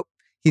extension. Nope,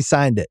 he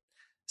signed it.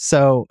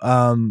 So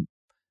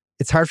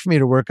it's hard for me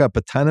to work up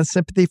a ton of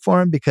sympathy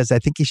for him because I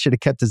think he should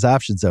have kept his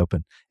options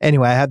open.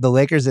 Anyway, I have the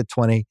Lakers at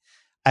 20.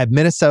 I have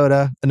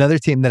Minnesota, another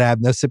team that I have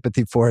no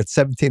sympathy for, at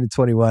 17 and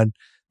 21.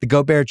 The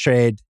Gobert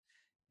trade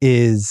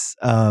is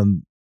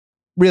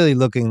really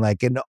looking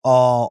like an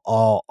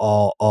all-timer.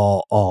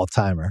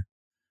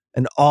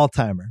 An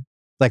all-timer.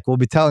 Like, we'll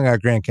be telling our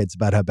grandkids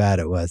about how bad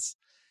it was.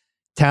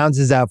 Towns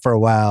is out for a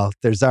while.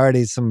 There's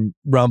already some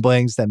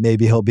rumblings that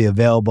maybe he'll be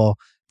available.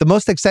 The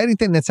most exciting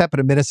thing that's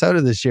happened in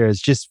Minnesota this year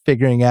is just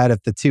figuring out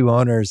if the two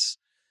owners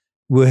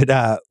would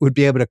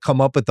be able to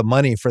come up with the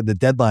money for the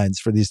deadlines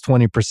for these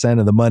 20%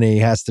 of the money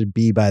has to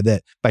be by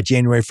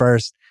January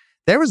 1st.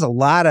 There was a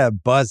lot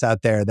of buzz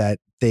out there that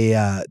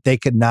they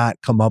could not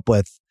come up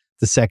with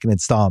the second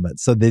installment.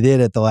 So they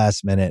did at the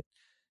last minute.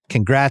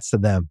 Congrats to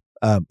them.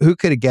 Who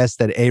could have guessed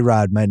that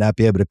A-Rod might not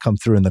be able to come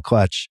through in the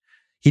clutch?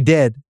 He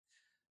did.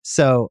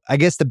 So I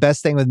guess the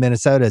best thing with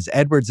Minnesota is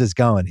Edwards is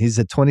going. He's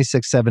a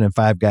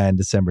 26-7-5 guy in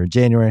December and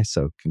January.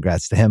 So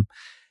congrats to him.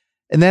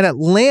 And then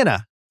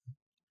Atlanta.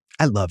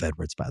 I love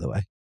Edwards, by the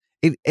way.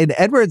 And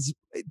Edwards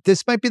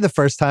this might be the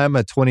first time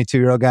a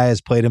 22-year-old guy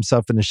has played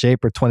himself into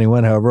shape, or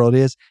 21, however old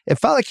he is. It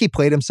felt like he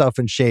played himself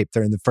in shape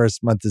during the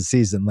first month of the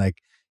season, like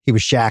he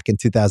was Shaq in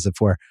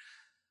 2004.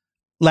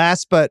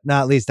 Last but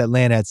not least,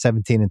 Atlanta at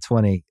 17 and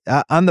 20.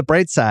 On the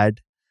bright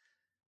side,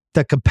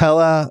 the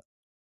Capella,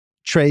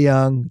 Trae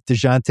Young,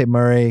 DeJounte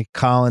Murray,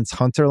 Collins,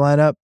 Hunter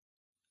lineup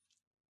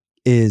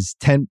is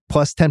 10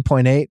 plus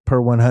 10.8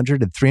 per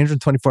 100 and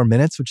 324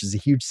 minutes, which is a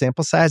huge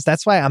sample size.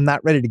 That's why I'm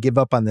not ready to give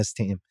up on this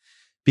team,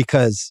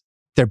 because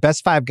their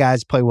best 5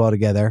 guys play well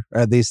together,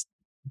 or at least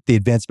the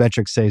advanced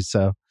metrics say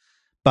so.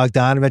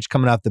 Bogdanovich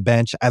coming off the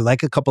bench. I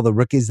like a couple of the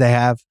rookies they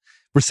have.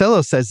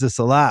 Russillo says this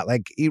a lot.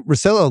 Like,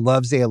 Russillo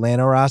loves the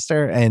Atlanta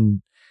roster,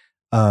 and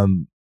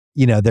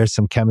there's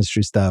some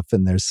chemistry stuff,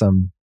 and there's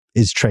some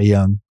is Trae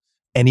Young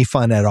any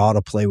fun at all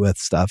to play with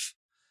stuff.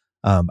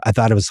 I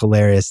thought it was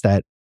hilarious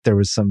that there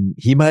was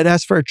he might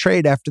ask for a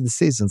trade after the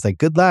season. It's like,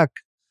 good luck.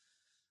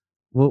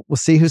 We'll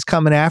see who's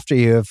coming after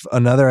you if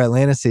another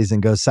Atlanta season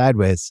goes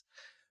sideways.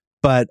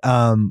 But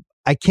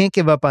I can't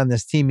give up on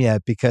this team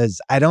yet, because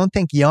I don't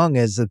think Young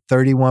is a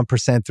 31%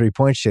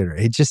 3-point shooter.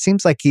 It just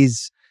seems like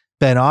he's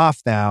been off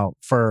now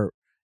for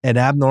an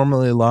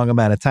abnormally long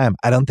amount of time.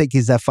 I don't think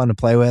he's that fun to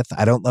play with.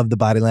 I don't love the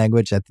body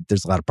language. I think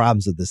there's a lot of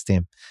problems with this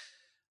team.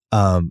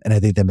 And I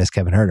think they miss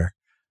Kevin Huerter.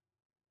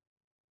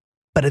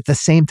 But at the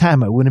same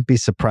time, I wouldn't be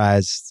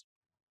surprised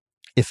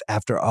if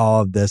after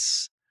all of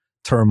this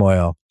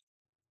turmoil,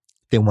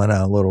 they went on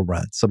a little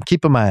run. So I'm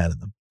keeping my eye on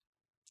them.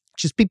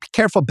 Just be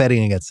careful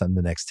betting against them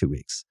the next 2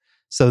 weeks.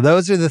 So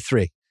those are the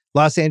 3.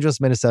 Los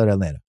Angeles, Minnesota,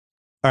 Atlanta.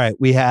 All right,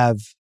 we have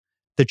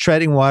the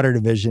treading water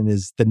division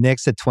is the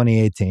Knicks at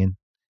 2018.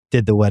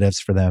 Did the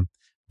what-ifs for them.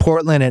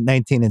 Portland at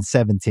 19 and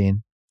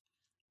 17.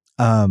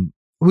 Portland's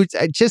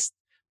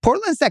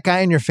that guy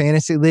in your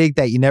fantasy league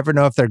that you never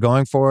know if they're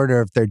going for it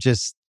or if they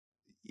just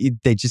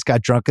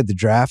got drunk at the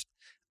draft.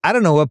 I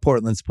don't know what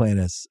Portland's plan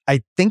is.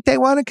 I think they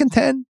want to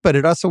contend, but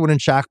it also wouldn't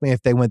shock me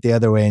if they went the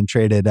other way and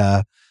traded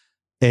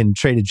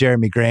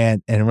Jeremy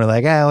Grant, and we're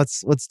like,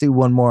 let's do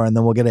one more and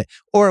then we'll get it.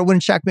 Or it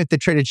wouldn't shock me if they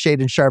traded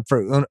Shaedon Sharpe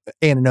for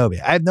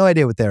Anunoby. I have no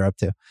idea what they're up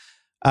to.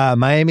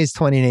 Miami's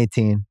 20 and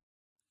 18.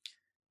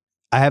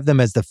 I have them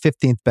as the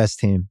 15th best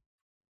team.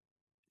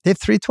 They have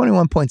 3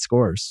 21-point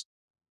scorers.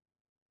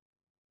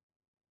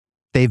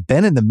 They've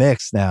been in the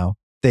mix now.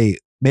 They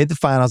made the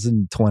finals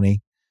in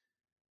 20,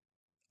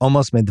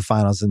 almost made the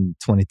finals in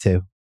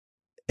 22.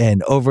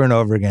 And over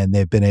again,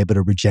 they've been able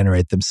to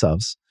regenerate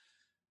themselves.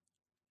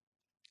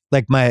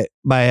 Like my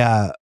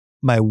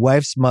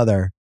wife's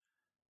mother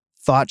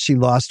thought she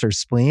lost her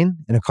spleen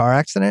in a car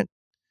accident,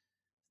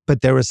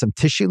 but there was some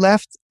tissue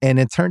left, and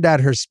it turned out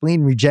her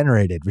spleen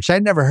regenerated, which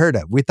I'd never heard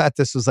of. We thought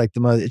this was like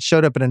it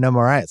showed up in an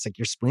MRI. It's like,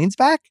 your spleen's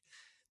back?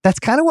 That's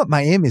kind of what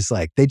Miami's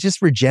like. They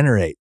just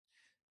regenerate.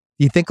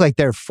 You think like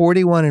they're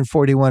 41 and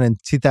 41 in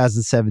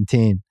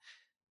 2017.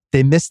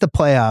 They missed the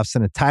playoffs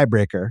in a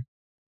tiebreaker.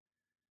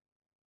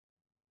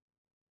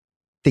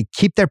 They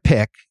keep their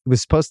pick. It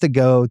was supposed to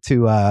go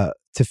to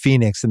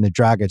Phoenix in the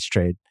Dragic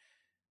trade,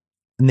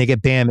 and they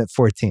get Bam at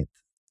 14th.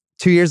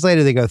 2 years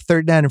later, they go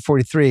 39 and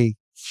 43.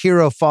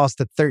 Hero falls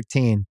to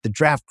 13. The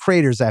draft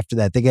craters after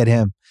that. They get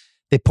him.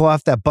 They pull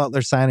off that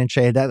Butler sign and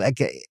trade.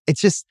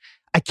 It's just,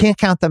 I can't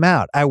count them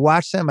out. I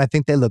watch them. I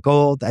think they look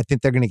old. I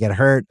think they're going to get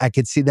hurt. I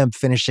could see them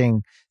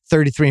finishing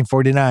 33 and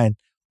 49.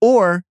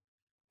 Or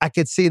I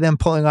could see them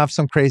pulling off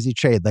some crazy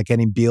trade, like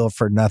getting Beal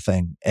for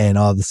nothing, and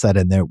all of a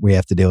sudden we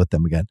have to deal with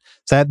them again.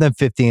 So I have them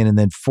 15, and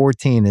then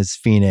 14 is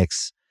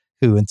Phoenix,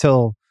 who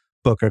until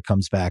Booker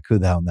comes back, who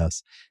the hell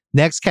knows.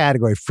 Next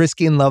category,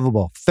 frisky and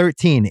lovable.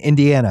 13,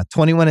 Indiana,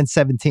 21 and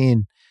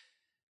 17.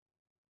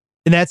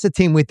 And that's a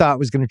team we thought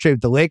was going to trade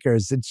with the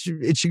Lakers.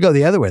 It should go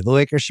the other way. The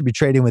Lakers should be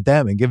trading with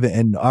them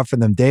and offer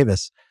them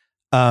Davis.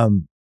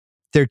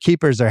 Their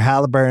keepers are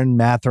Halliburton,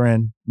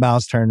 Mathurin,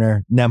 Miles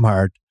Turner,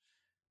 Nembhard.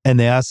 And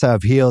they also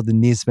have Hield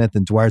and Neesmith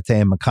and Duarte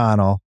and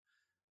McConnell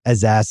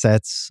as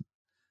assets.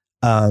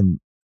 And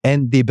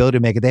the ability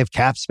to make it. They have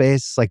cap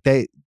space. Like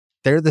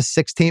they're the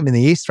 6th team in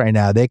the East right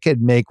now. They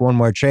could make one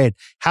more trade.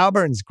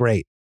 Halliburton's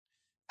great.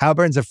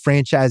 Halliburton's a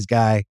franchise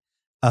guy.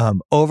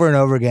 Over and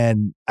over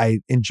again, I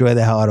enjoy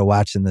the hell out of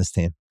watching this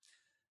team.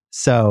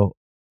 So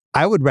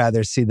I would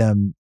rather see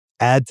them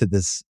add to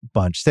this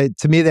bunch.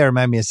 To me, they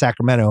remind me of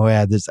Sacramento, who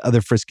had this other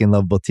frisky and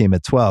lovable team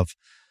at 12.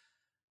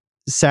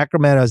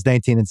 Sacramento is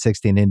 19 and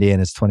 16.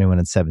 Indiana is 21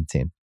 and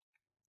 17.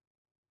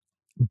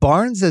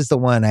 Barnes is the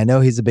one. I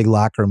know he's a big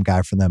locker room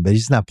guy for them, but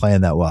he's not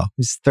playing that well.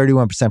 He's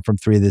 31% from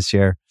 3 this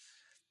year.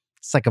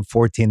 It's like a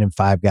 14 and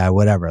 5 guy,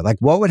 whatever. Like,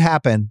 what would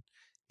happen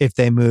if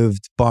they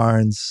moved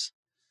Barnes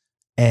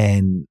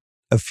and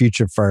a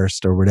future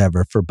first or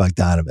whatever for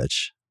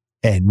Bogdanovich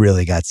and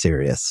really got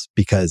serious?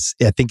 Because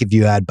I think if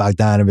you add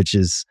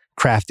Bogdanovich's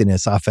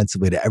craftiness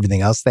offensively to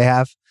everything else they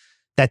have,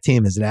 that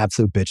team is an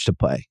absolute bitch to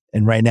play.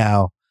 And right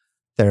now,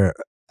 they're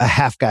a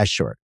half guy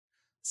short.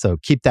 So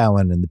keep that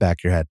one in the back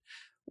of your head.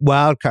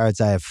 Wild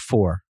cards, I have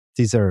 4.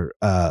 These are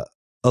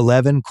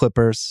 11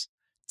 Clippers,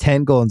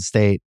 10 Golden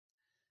State,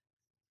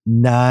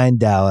 9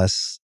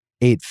 Dallas,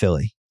 8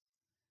 Philly.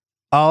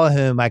 all of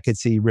whom I could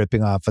see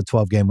ripping off a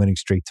 12-game winning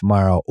streak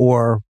tomorrow,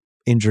 or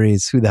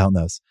injuries, who the hell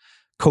knows.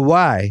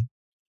 Kawhi.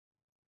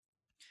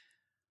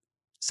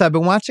 So I've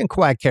been watching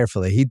Kawhi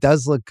carefully. He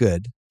does look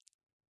good.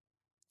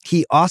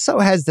 He also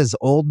has this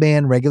old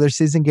man regular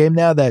season game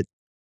now that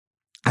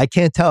I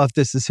can't tell if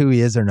this is who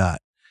he is or not.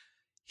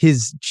 He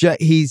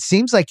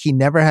seems like he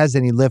never has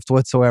any lift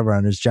whatsoever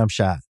on his jump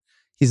shot.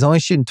 He's only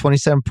shooting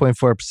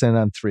 27.4%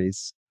 on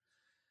threes.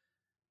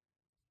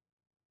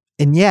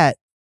 And yet,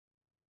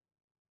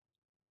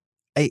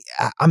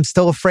 I'm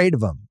still afraid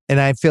of him. And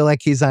I feel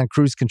like he's on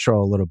cruise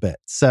control a little bit.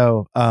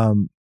 So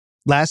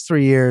last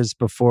 3 years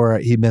before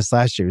he missed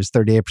last year, he was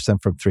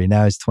 38% from three.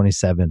 Now he's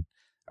 27.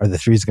 Are the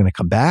threes going to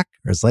come back?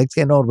 Or his legs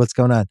getting old? What's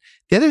going on?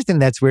 The other thing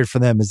that's weird for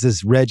them is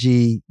this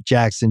Reggie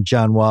Jackson,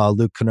 John Wall,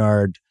 Luke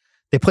Kennard.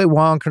 They play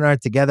Wall and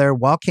Kennard together.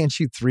 Wall can't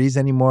shoot threes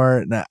anymore.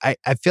 And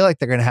I feel like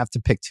they're going to have to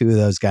pick two of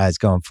those guys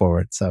going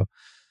forward. So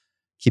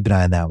keep an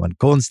eye on that one.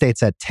 Golden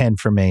State's at 10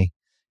 for me.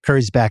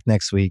 Curry's back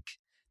next week.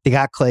 They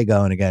got Clay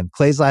going again.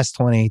 Clay's last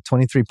 23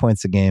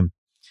 points a game.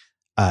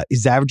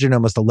 He's averaging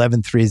almost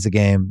 11 threes a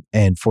game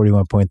and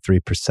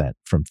 41.3%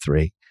 from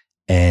three.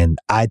 And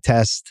eye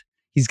test,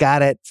 he's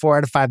got it 4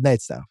 out of 5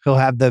 nights though. He'll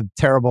have the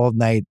terrible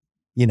night,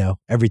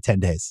 every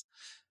 10 days.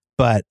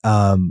 But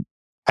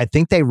I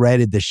think they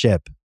righted the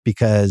ship,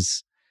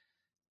 because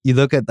you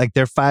look at like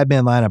their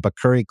 5-man lineup of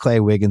Curry, Clay,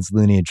 Wiggins,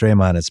 Looney, and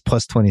Draymond is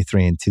plus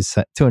 23 in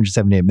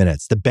 278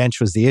 minutes. The bench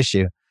was the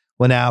issue.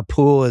 Well, now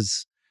Poole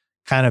is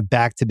kind of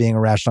back to being a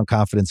rational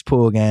confidence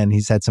Poole again.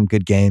 He's had some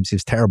good games. He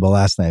was terrible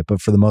last night,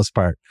 but for the most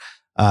part,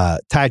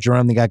 Ty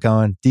Jerome they got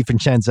going,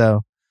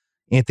 DiVincenzo,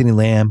 Anthony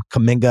Lamb,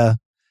 Kuminga.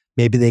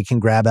 Maybe they can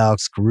grab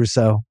Alex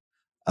Caruso.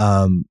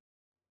 To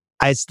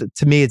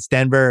me, it's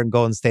Denver and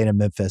Golden State and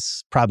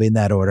Memphis, probably in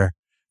that order,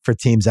 for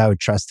teams I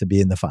would trust to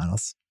be in the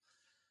finals.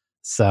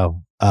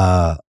 So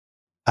I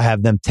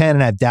have them 10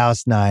 and I have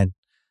Dallas 9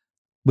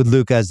 with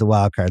Luka as the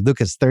wild card.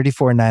 Luka's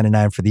 34,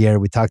 9-9 for the year.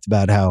 We talked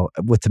about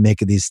what to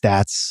make of these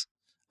stats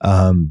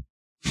in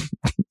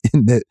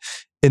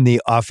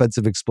the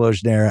offensive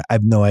explosion era. I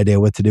have no idea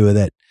what to do with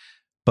it.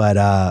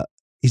 But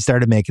he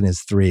started making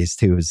his threes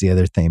too, is the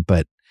other thing.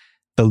 But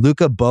the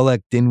Luka, Bullock,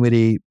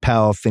 Dinwiddie,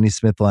 Powell,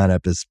 Finney-Smith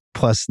lineup is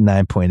plus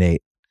 9.8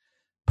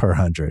 per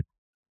 100.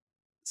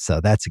 So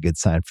that's a good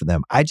sign for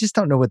them. I just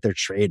don't know what their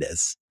trade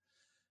is.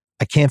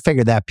 I can't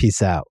figure that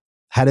piece out.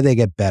 How do they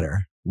get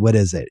better? What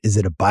is it? Is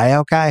it a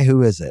buyout guy?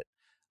 Who is it?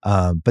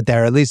 But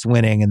they're at least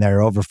winning, and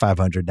they're over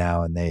 500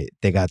 now, and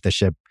they got the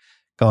ship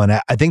going.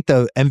 I think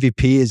the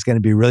MVP is going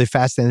to be really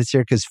fascinating this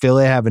year, because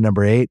Philly have a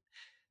number 8.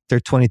 They're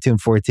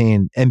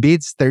 22-14.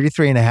 Embiid's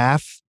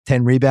 33.5,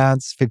 10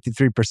 rebounds,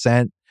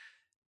 53%.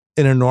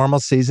 In a normal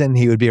season,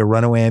 he would be a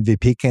runaway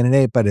MVP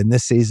candidate. But in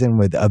this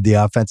season, of the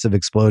offensive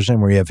explosion,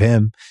 where you have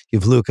him, you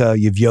have Luka,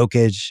 you have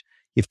Jokic,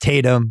 you have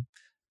Tatum.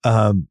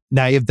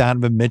 Now you have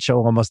Donovan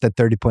Mitchell almost at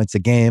 30 points a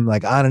game,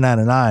 like on and on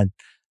and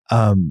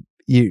on.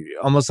 You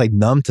almost like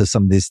numb to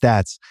some of these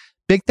stats.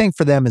 Big thing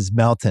for them is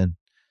Melton.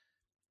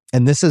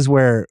 And this is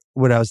where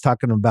what I was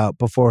talking about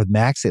before with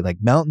Maxey, like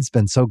Melton's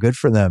been so good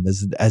for them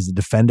as a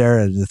defender,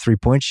 as a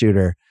 3-point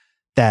shooter,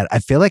 that I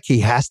feel like he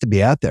has to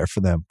be out there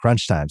for them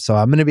crunch time. So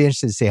I'm going to be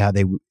interested to see how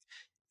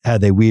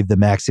they weave the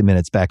Maxey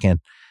minutes back in.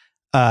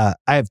 I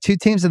have 2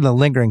 teams in the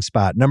lingering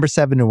spot. Number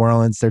 7, New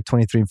Orleans, they're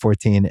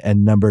 23-14,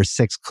 and number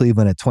 6,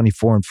 Cleveland at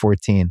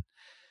 24-14.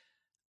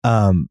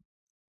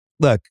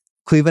 Look,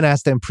 Cleveland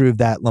has to improve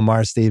that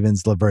Lamar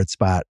Stevens, LeVert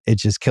spot. It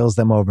just kills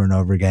them over and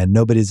over again.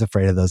 Nobody's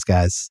afraid of those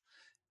guys,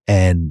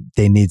 and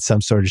they need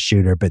some sort of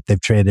shooter, but they've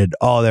traded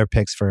all their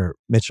picks for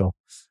Mitchell.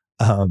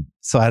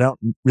 So I don't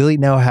really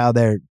know how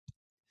they're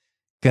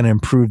going to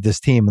improve this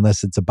team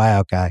unless it's a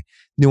buyout guy.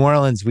 New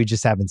Orleans, we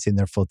just haven't seen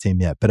their full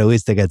team yet, but at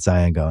least they got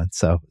Zion going.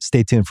 So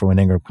stay tuned for when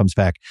Ingram comes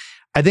back.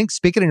 I think,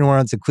 speaking of New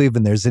Orleans and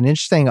Cleveland, there's an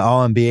interesting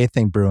All-NBA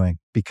thing brewing,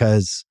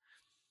 because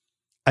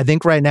I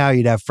think right now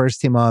you'd have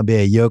first team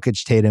All-NBA,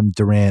 Jokic, Tatum,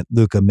 Durant,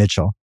 Luka,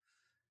 Mitchell.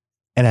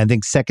 And I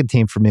think second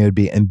team for me would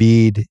be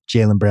Embiid,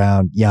 Jaylen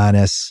Brown,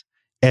 Giannis,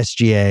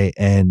 SGA,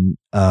 and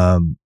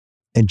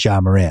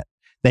Ja Morant.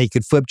 Now you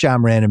could flip Ja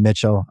Morant and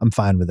Mitchell. I'm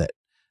fine with it.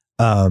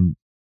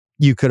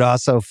 You could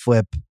also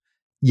flip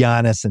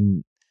Giannis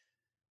and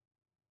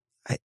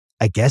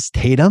I guess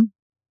Tatum.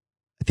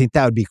 I think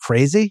that would be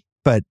crazy,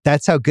 but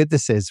that's how good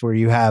this is, where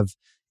you have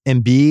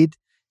Embiid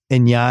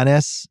and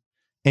Giannis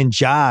and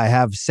Ja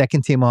have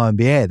second team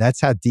All-NBA. That's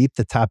how deep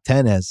the top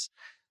 10 is.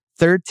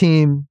 Third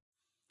team,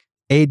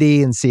 AD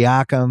and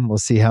Siakam. We'll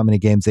see how many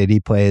games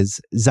AD plays.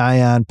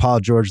 Zion, Paul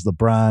George,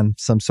 LeBron,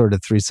 some sort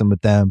of threesome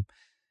with them.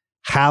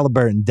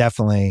 Halliburton,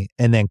 definitely.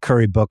 And then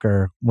Curry,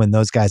 Booker, when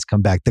those guys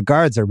come back. The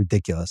guards are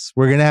ridiculous.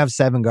 We're going to have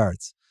 7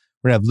 guards.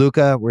 We're going to have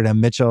Luka, we're going to have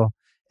Mitchell,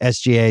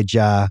 SGA,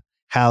 Ja,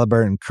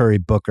 Halliburton, Curry,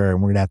 Booker,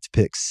 and we're going to have to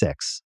pick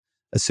 6,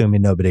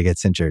 assuming nobody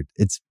gets injured.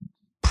 It's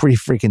pretty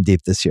freaking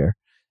deep this year.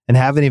 And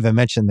haven't even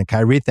mentioned the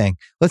Kyrie thing.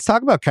 Let's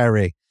talk about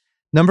Kyrie.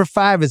 Number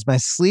 5 is my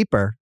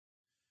sleeper.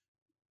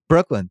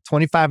 Brooklyn,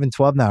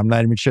 25-12 now. I'm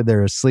not even sure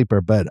they're a sleeper,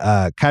 but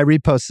Kyrie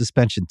post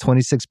suspension,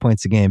 26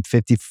 points a game,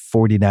 50,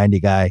 40, 90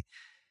 guy.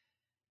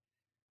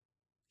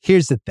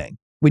 Here's the thing.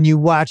 When you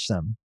watch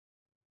them,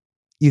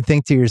 you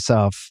think to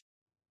yourself,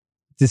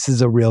 this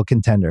is a real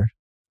contender.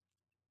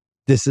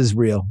 This is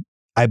real.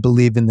 I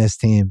believe in this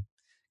team.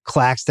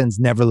 Claxton's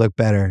never looked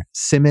better.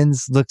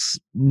 Simmons looks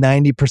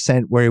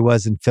 90% where he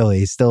was in Philly.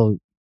 He's still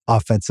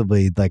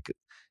offensively, like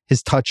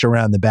his touch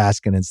around the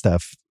basket and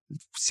stuff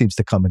seems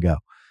to come and go.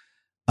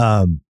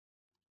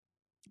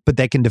 But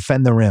they can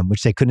defend the rim,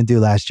 which they couldn't do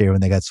last year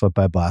when they got swept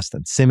by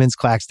Boston. Simmons,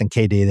 Claxton,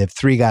 KD, they have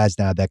three guys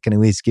now that can at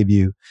least give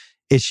you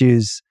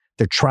issues.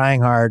 They're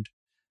trying hard.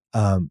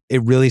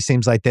 It really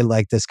seems like they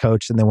like this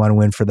coach and they want to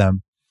win for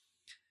them.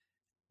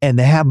 And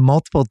they have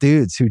multiple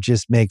dudes who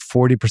just make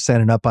 40%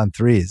 and up on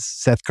threes.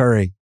 Seth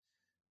Curry,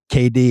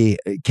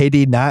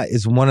 KD not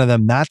is one of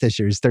them. Not this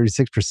year, he's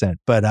 36%.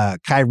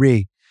 But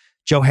Kyrie,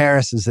 Joe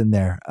Harris is in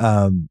there.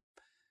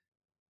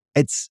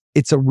 It's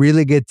a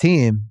really good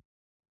team.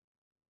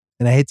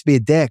 And I hate to be a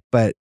dick,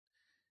 but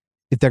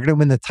if they're going to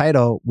win the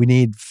title, we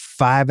need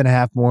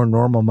 5.5 more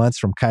normal months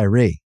from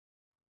Kyrie.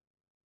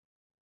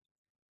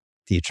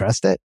 Do you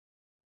trust it?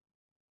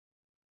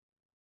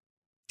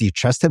 Do you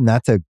trust him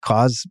not to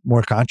cause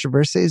more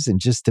controversies and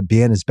just to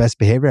be in his best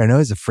behavior? I know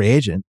he's a free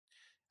agent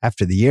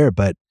after the year,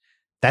 but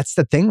that's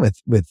the thing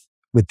with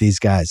these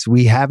guys.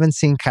 We haven't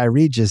seen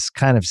Kyrie just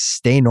kind of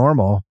stay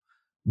normal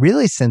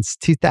really since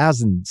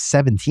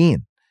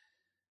 2017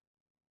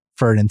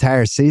 for an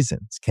entire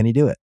season. Can he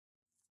do it?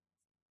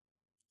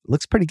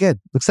 Looks pretty good.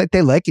 Looks like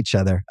they like each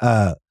other.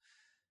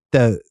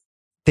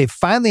 They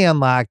finally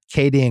unlocked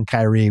KD and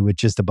Kyrie with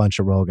just a bunch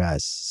of role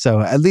guys. So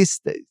at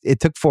least it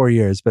took 4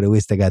 years, but at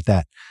least they got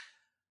that.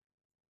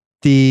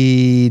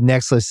 The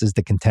next list is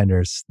the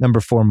contenders.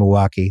 Number 4,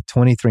 Milwaukee,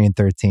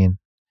 23-13,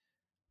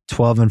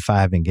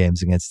 12-5 in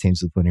games against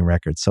teams with winning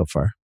records so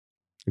far,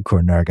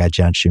 according to our guy,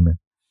 John Schumann.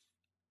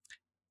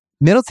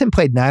 Middleton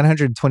played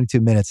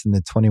 922 minutes in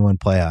the 21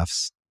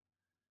 playoffs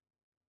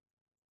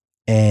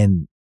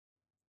and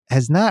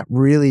has not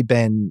really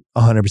been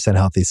 100%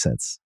 healthy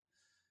since.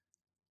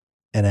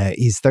 And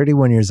he's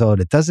 31 years old.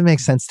 It doesn't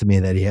make sense to me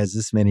that he has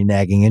this many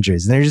nagging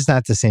injuries. And they're just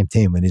not the same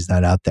team when he's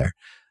not out there.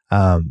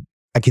 I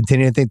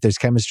continue to think there's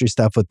chemistry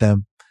stuff with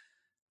them.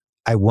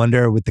 I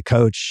wonder with the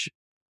coach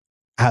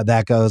how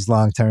that goes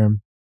long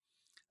term.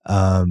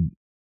 And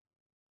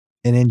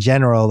in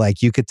general,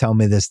 like you could tell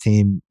me this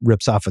team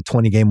rips off a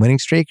 20-game winning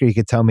streak, or you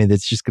could tell me that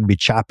it's just going to be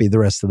choppy the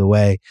rest of the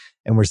way,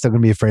 and we're still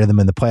going to be afraid of them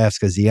in the playoffs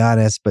because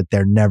Giannis, but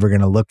they're never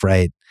going to look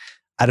right.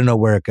 I don't know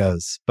where it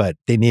goes, but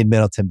they need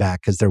Middleton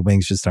back because their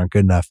wings just aren't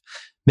good enough.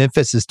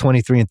 Memphis is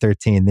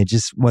 23-13. They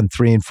just won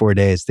 3 in 4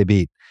 days. They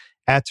beat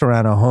at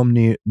Toronto, home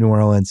New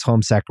Orleans,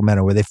 home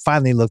Sacramento, where they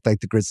finally looked like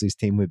the Grizzlies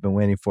team we've been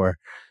waiting for.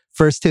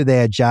 First two, they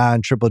had Ja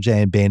and Triple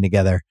J and Bane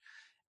together.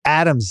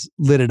 Adams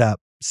lit it up.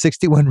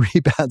 61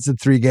 rebounds in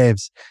 3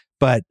 games.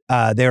 But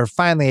they were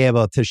finally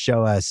able to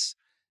show us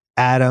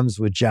Adams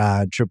with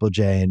Ja, Triple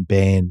J, and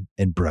Bane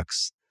and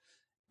Brooks.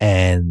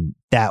 And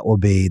that will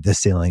be the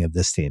ceiling of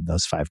this team,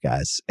 those 5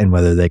 guys, and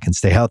whether they can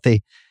stay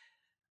healthy.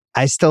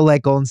 I still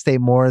like Golden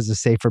State more as a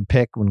safer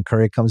pick when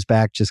Curry comes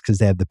back just because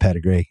they have the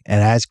pedigree. And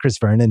as Chris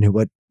Vernon, who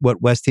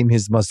what West team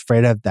he's the most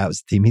afraid of, that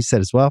was the team he said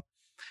as well.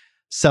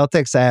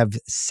 Celtics, I have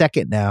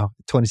second now,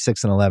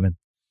 26-11.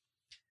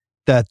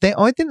 The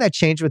only thing that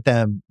changed with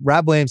them,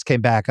 Rob Williams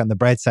came back on the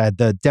bright side.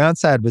 The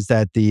downside was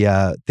that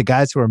the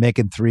guys who were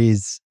making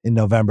threes in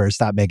November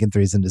stopped making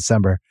threes in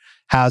December.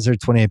 Hauser,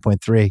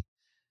 28.3.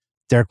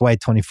 Derek White,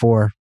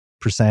 24%.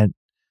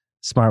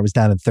 Smart was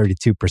down to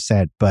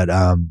 32%. But,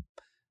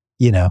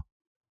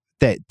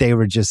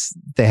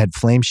 they had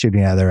flame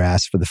shooting out of their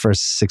ass for the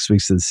first 6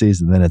 weeks of the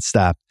season. Then it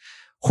stopped.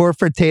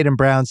 Horford, Tatum,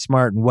 Brown,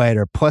 Smart, and White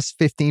are plus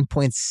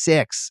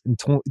 15.6 in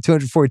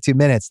 242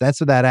 minutes. That's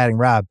without adding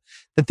Rob.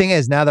 The thing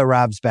is, now that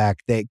Rob's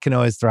back, they can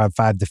always throw out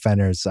 5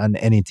 defenders on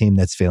any team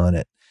that's feeling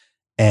it.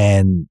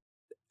 And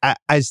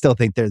I still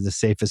think they're the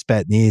safest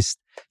bet in the East.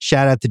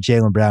 Shout out to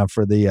Jaylen Brown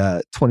for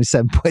the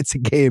 27 points a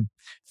game,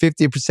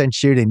 50%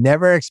 shooting.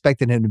 Never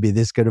expected him to be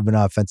this good of an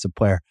offensive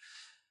player.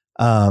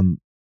 But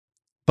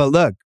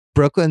look,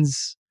 Brooklyn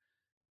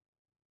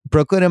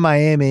and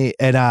Miami,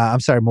 and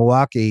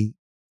Milwaukee,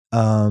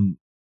 are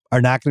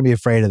not going to be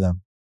afraid of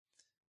them.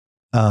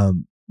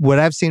 What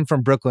I've seen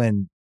from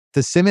Brooklyn,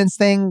 the Simmons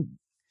thing,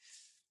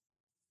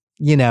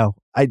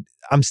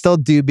 I'm still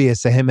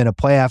dubious of him in a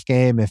playoff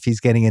game if he's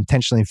getting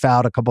intentionally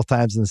fouled a couple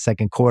times in the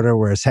second quarter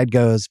where his head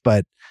goes,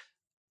 but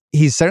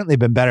he's certainly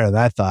been better than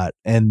I thought.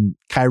 And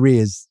Kyrie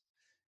is,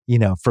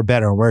 for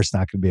better or worse,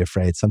 not going to be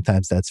afraid.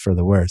 Sometimes that's for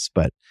the worse,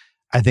 but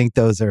I think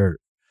those are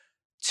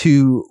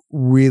 2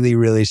 really,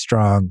 really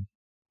strong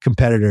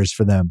competitors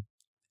for them.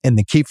 And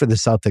the key for the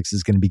Celtics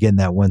is going to be getting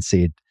that 1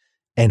 seed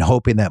and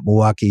hoping that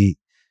Milwaukee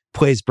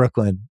plays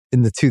Brooklyn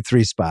in the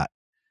 2-3 spot.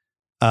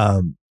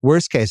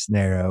 Worst case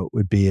scenario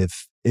would be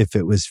if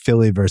it was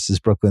Philly versus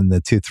Brooklyn in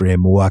the 2-3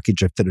 and Milwaukee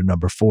drifted to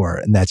number 4,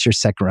 and that's your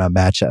second round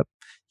matchup.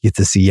 You get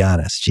to see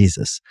Giannis.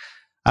 Jesus.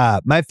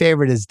 My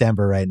favorite is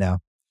Denver right now.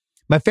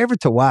 My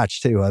favorite to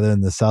watch too, other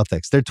than the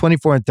Celtics. They're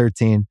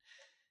 24-13.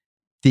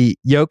 The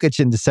Jokic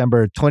in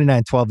December,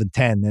 29, 12, and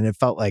 10, and it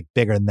felt like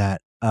bigger than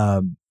that.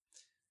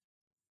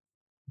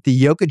 the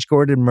Jokic,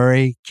 Gordon,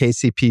 Murray,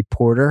 KCP,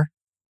 Porter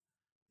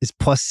is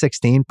plus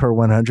 16 per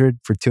 100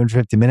 for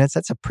 250 minutes.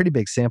 That's a pretty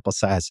big sample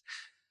size.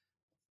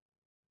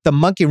 The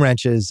monkey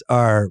wrenches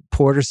are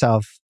Porter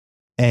South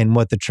and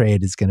what the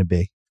trade is going to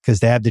be, because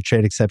they have the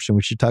trade exception,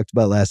 which you talked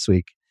about last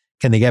week.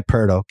 Can they get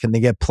Pirtle? Can they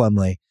get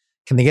Plumlee?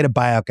 Can they get a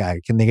buyout guy?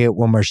 Can they get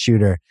one more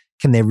shooter?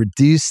 Can they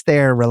reduce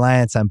their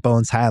reliance on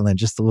Bones Highland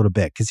just a little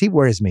bit? Because he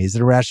worries me. He's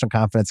an irrational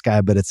confidence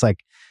guy, but it's like,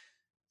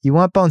 you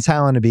want Bones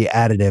Highland to be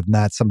additive,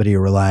 not somebody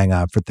you're relying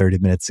on for 30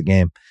 minutes a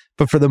game.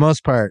 But for the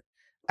most part,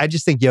 I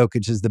just think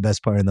Jokic is the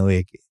best player in the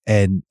league.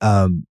 And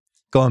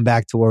going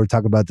back to what we were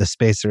talking about the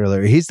space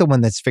earlier, he's the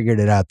one that's figured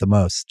it out the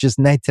most. Just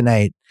night to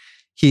night,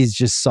 he's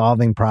just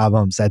solving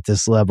problems at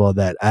this level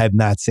that I've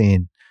not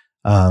seen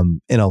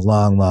in a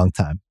long, long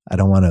time. I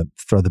don't want to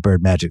throw the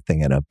bird magic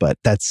thing in it, but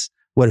that's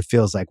what it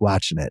feels like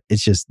watching it.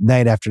 It's just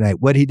night after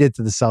night. What he did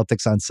to the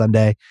Celtics on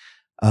Sunday,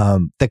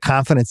 the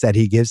confidence that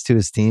he gives to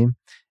his team.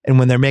 And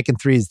when they're making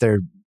threes, they're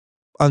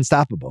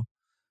unstoppable,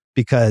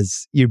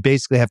 because you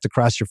basically have to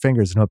cross your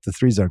fingers and hope the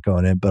threes aren't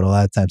going in, but a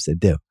lot of times they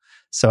do.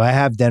 So I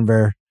have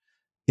Denver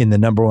in the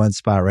number one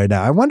spot right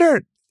now. I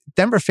wonder,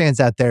 Denver fans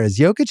out there, is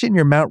Jokic in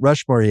your Mount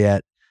Rushmore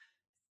yet?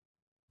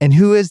 And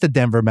who is the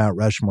Denver Mount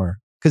Rushmore?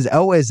 Because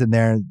Elway's in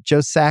there, and Joe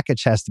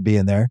Sakic has to be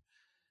in there.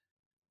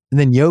 And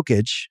then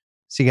Jokic.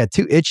 So you got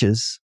two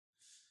itches.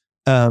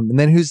 And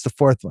then who's the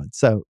fourth one?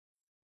 So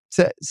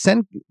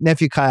send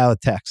nephew Kyle a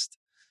text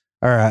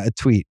or a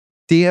tweet.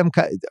 DM,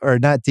 or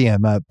not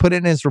DM, put it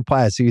in his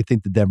replies who you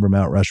think the Denver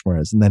Mount Rushmore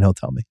is, and then he'll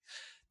tell me.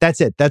 That's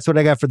it. That's what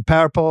I got for the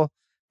Power Poll.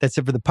 That's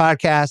it for the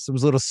podcast. It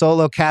was a little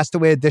solo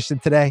castaway edition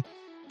today,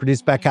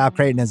 produced by Kyle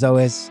Creighton as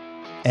always.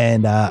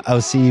 And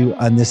I'll see you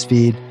on this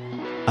feed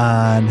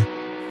on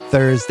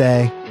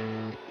Thursday.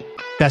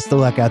 Best of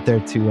luck out there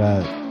to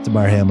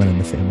Damar Hamlin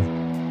and the family.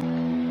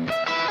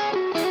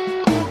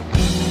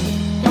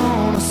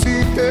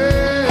 See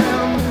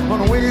them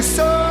on a way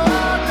so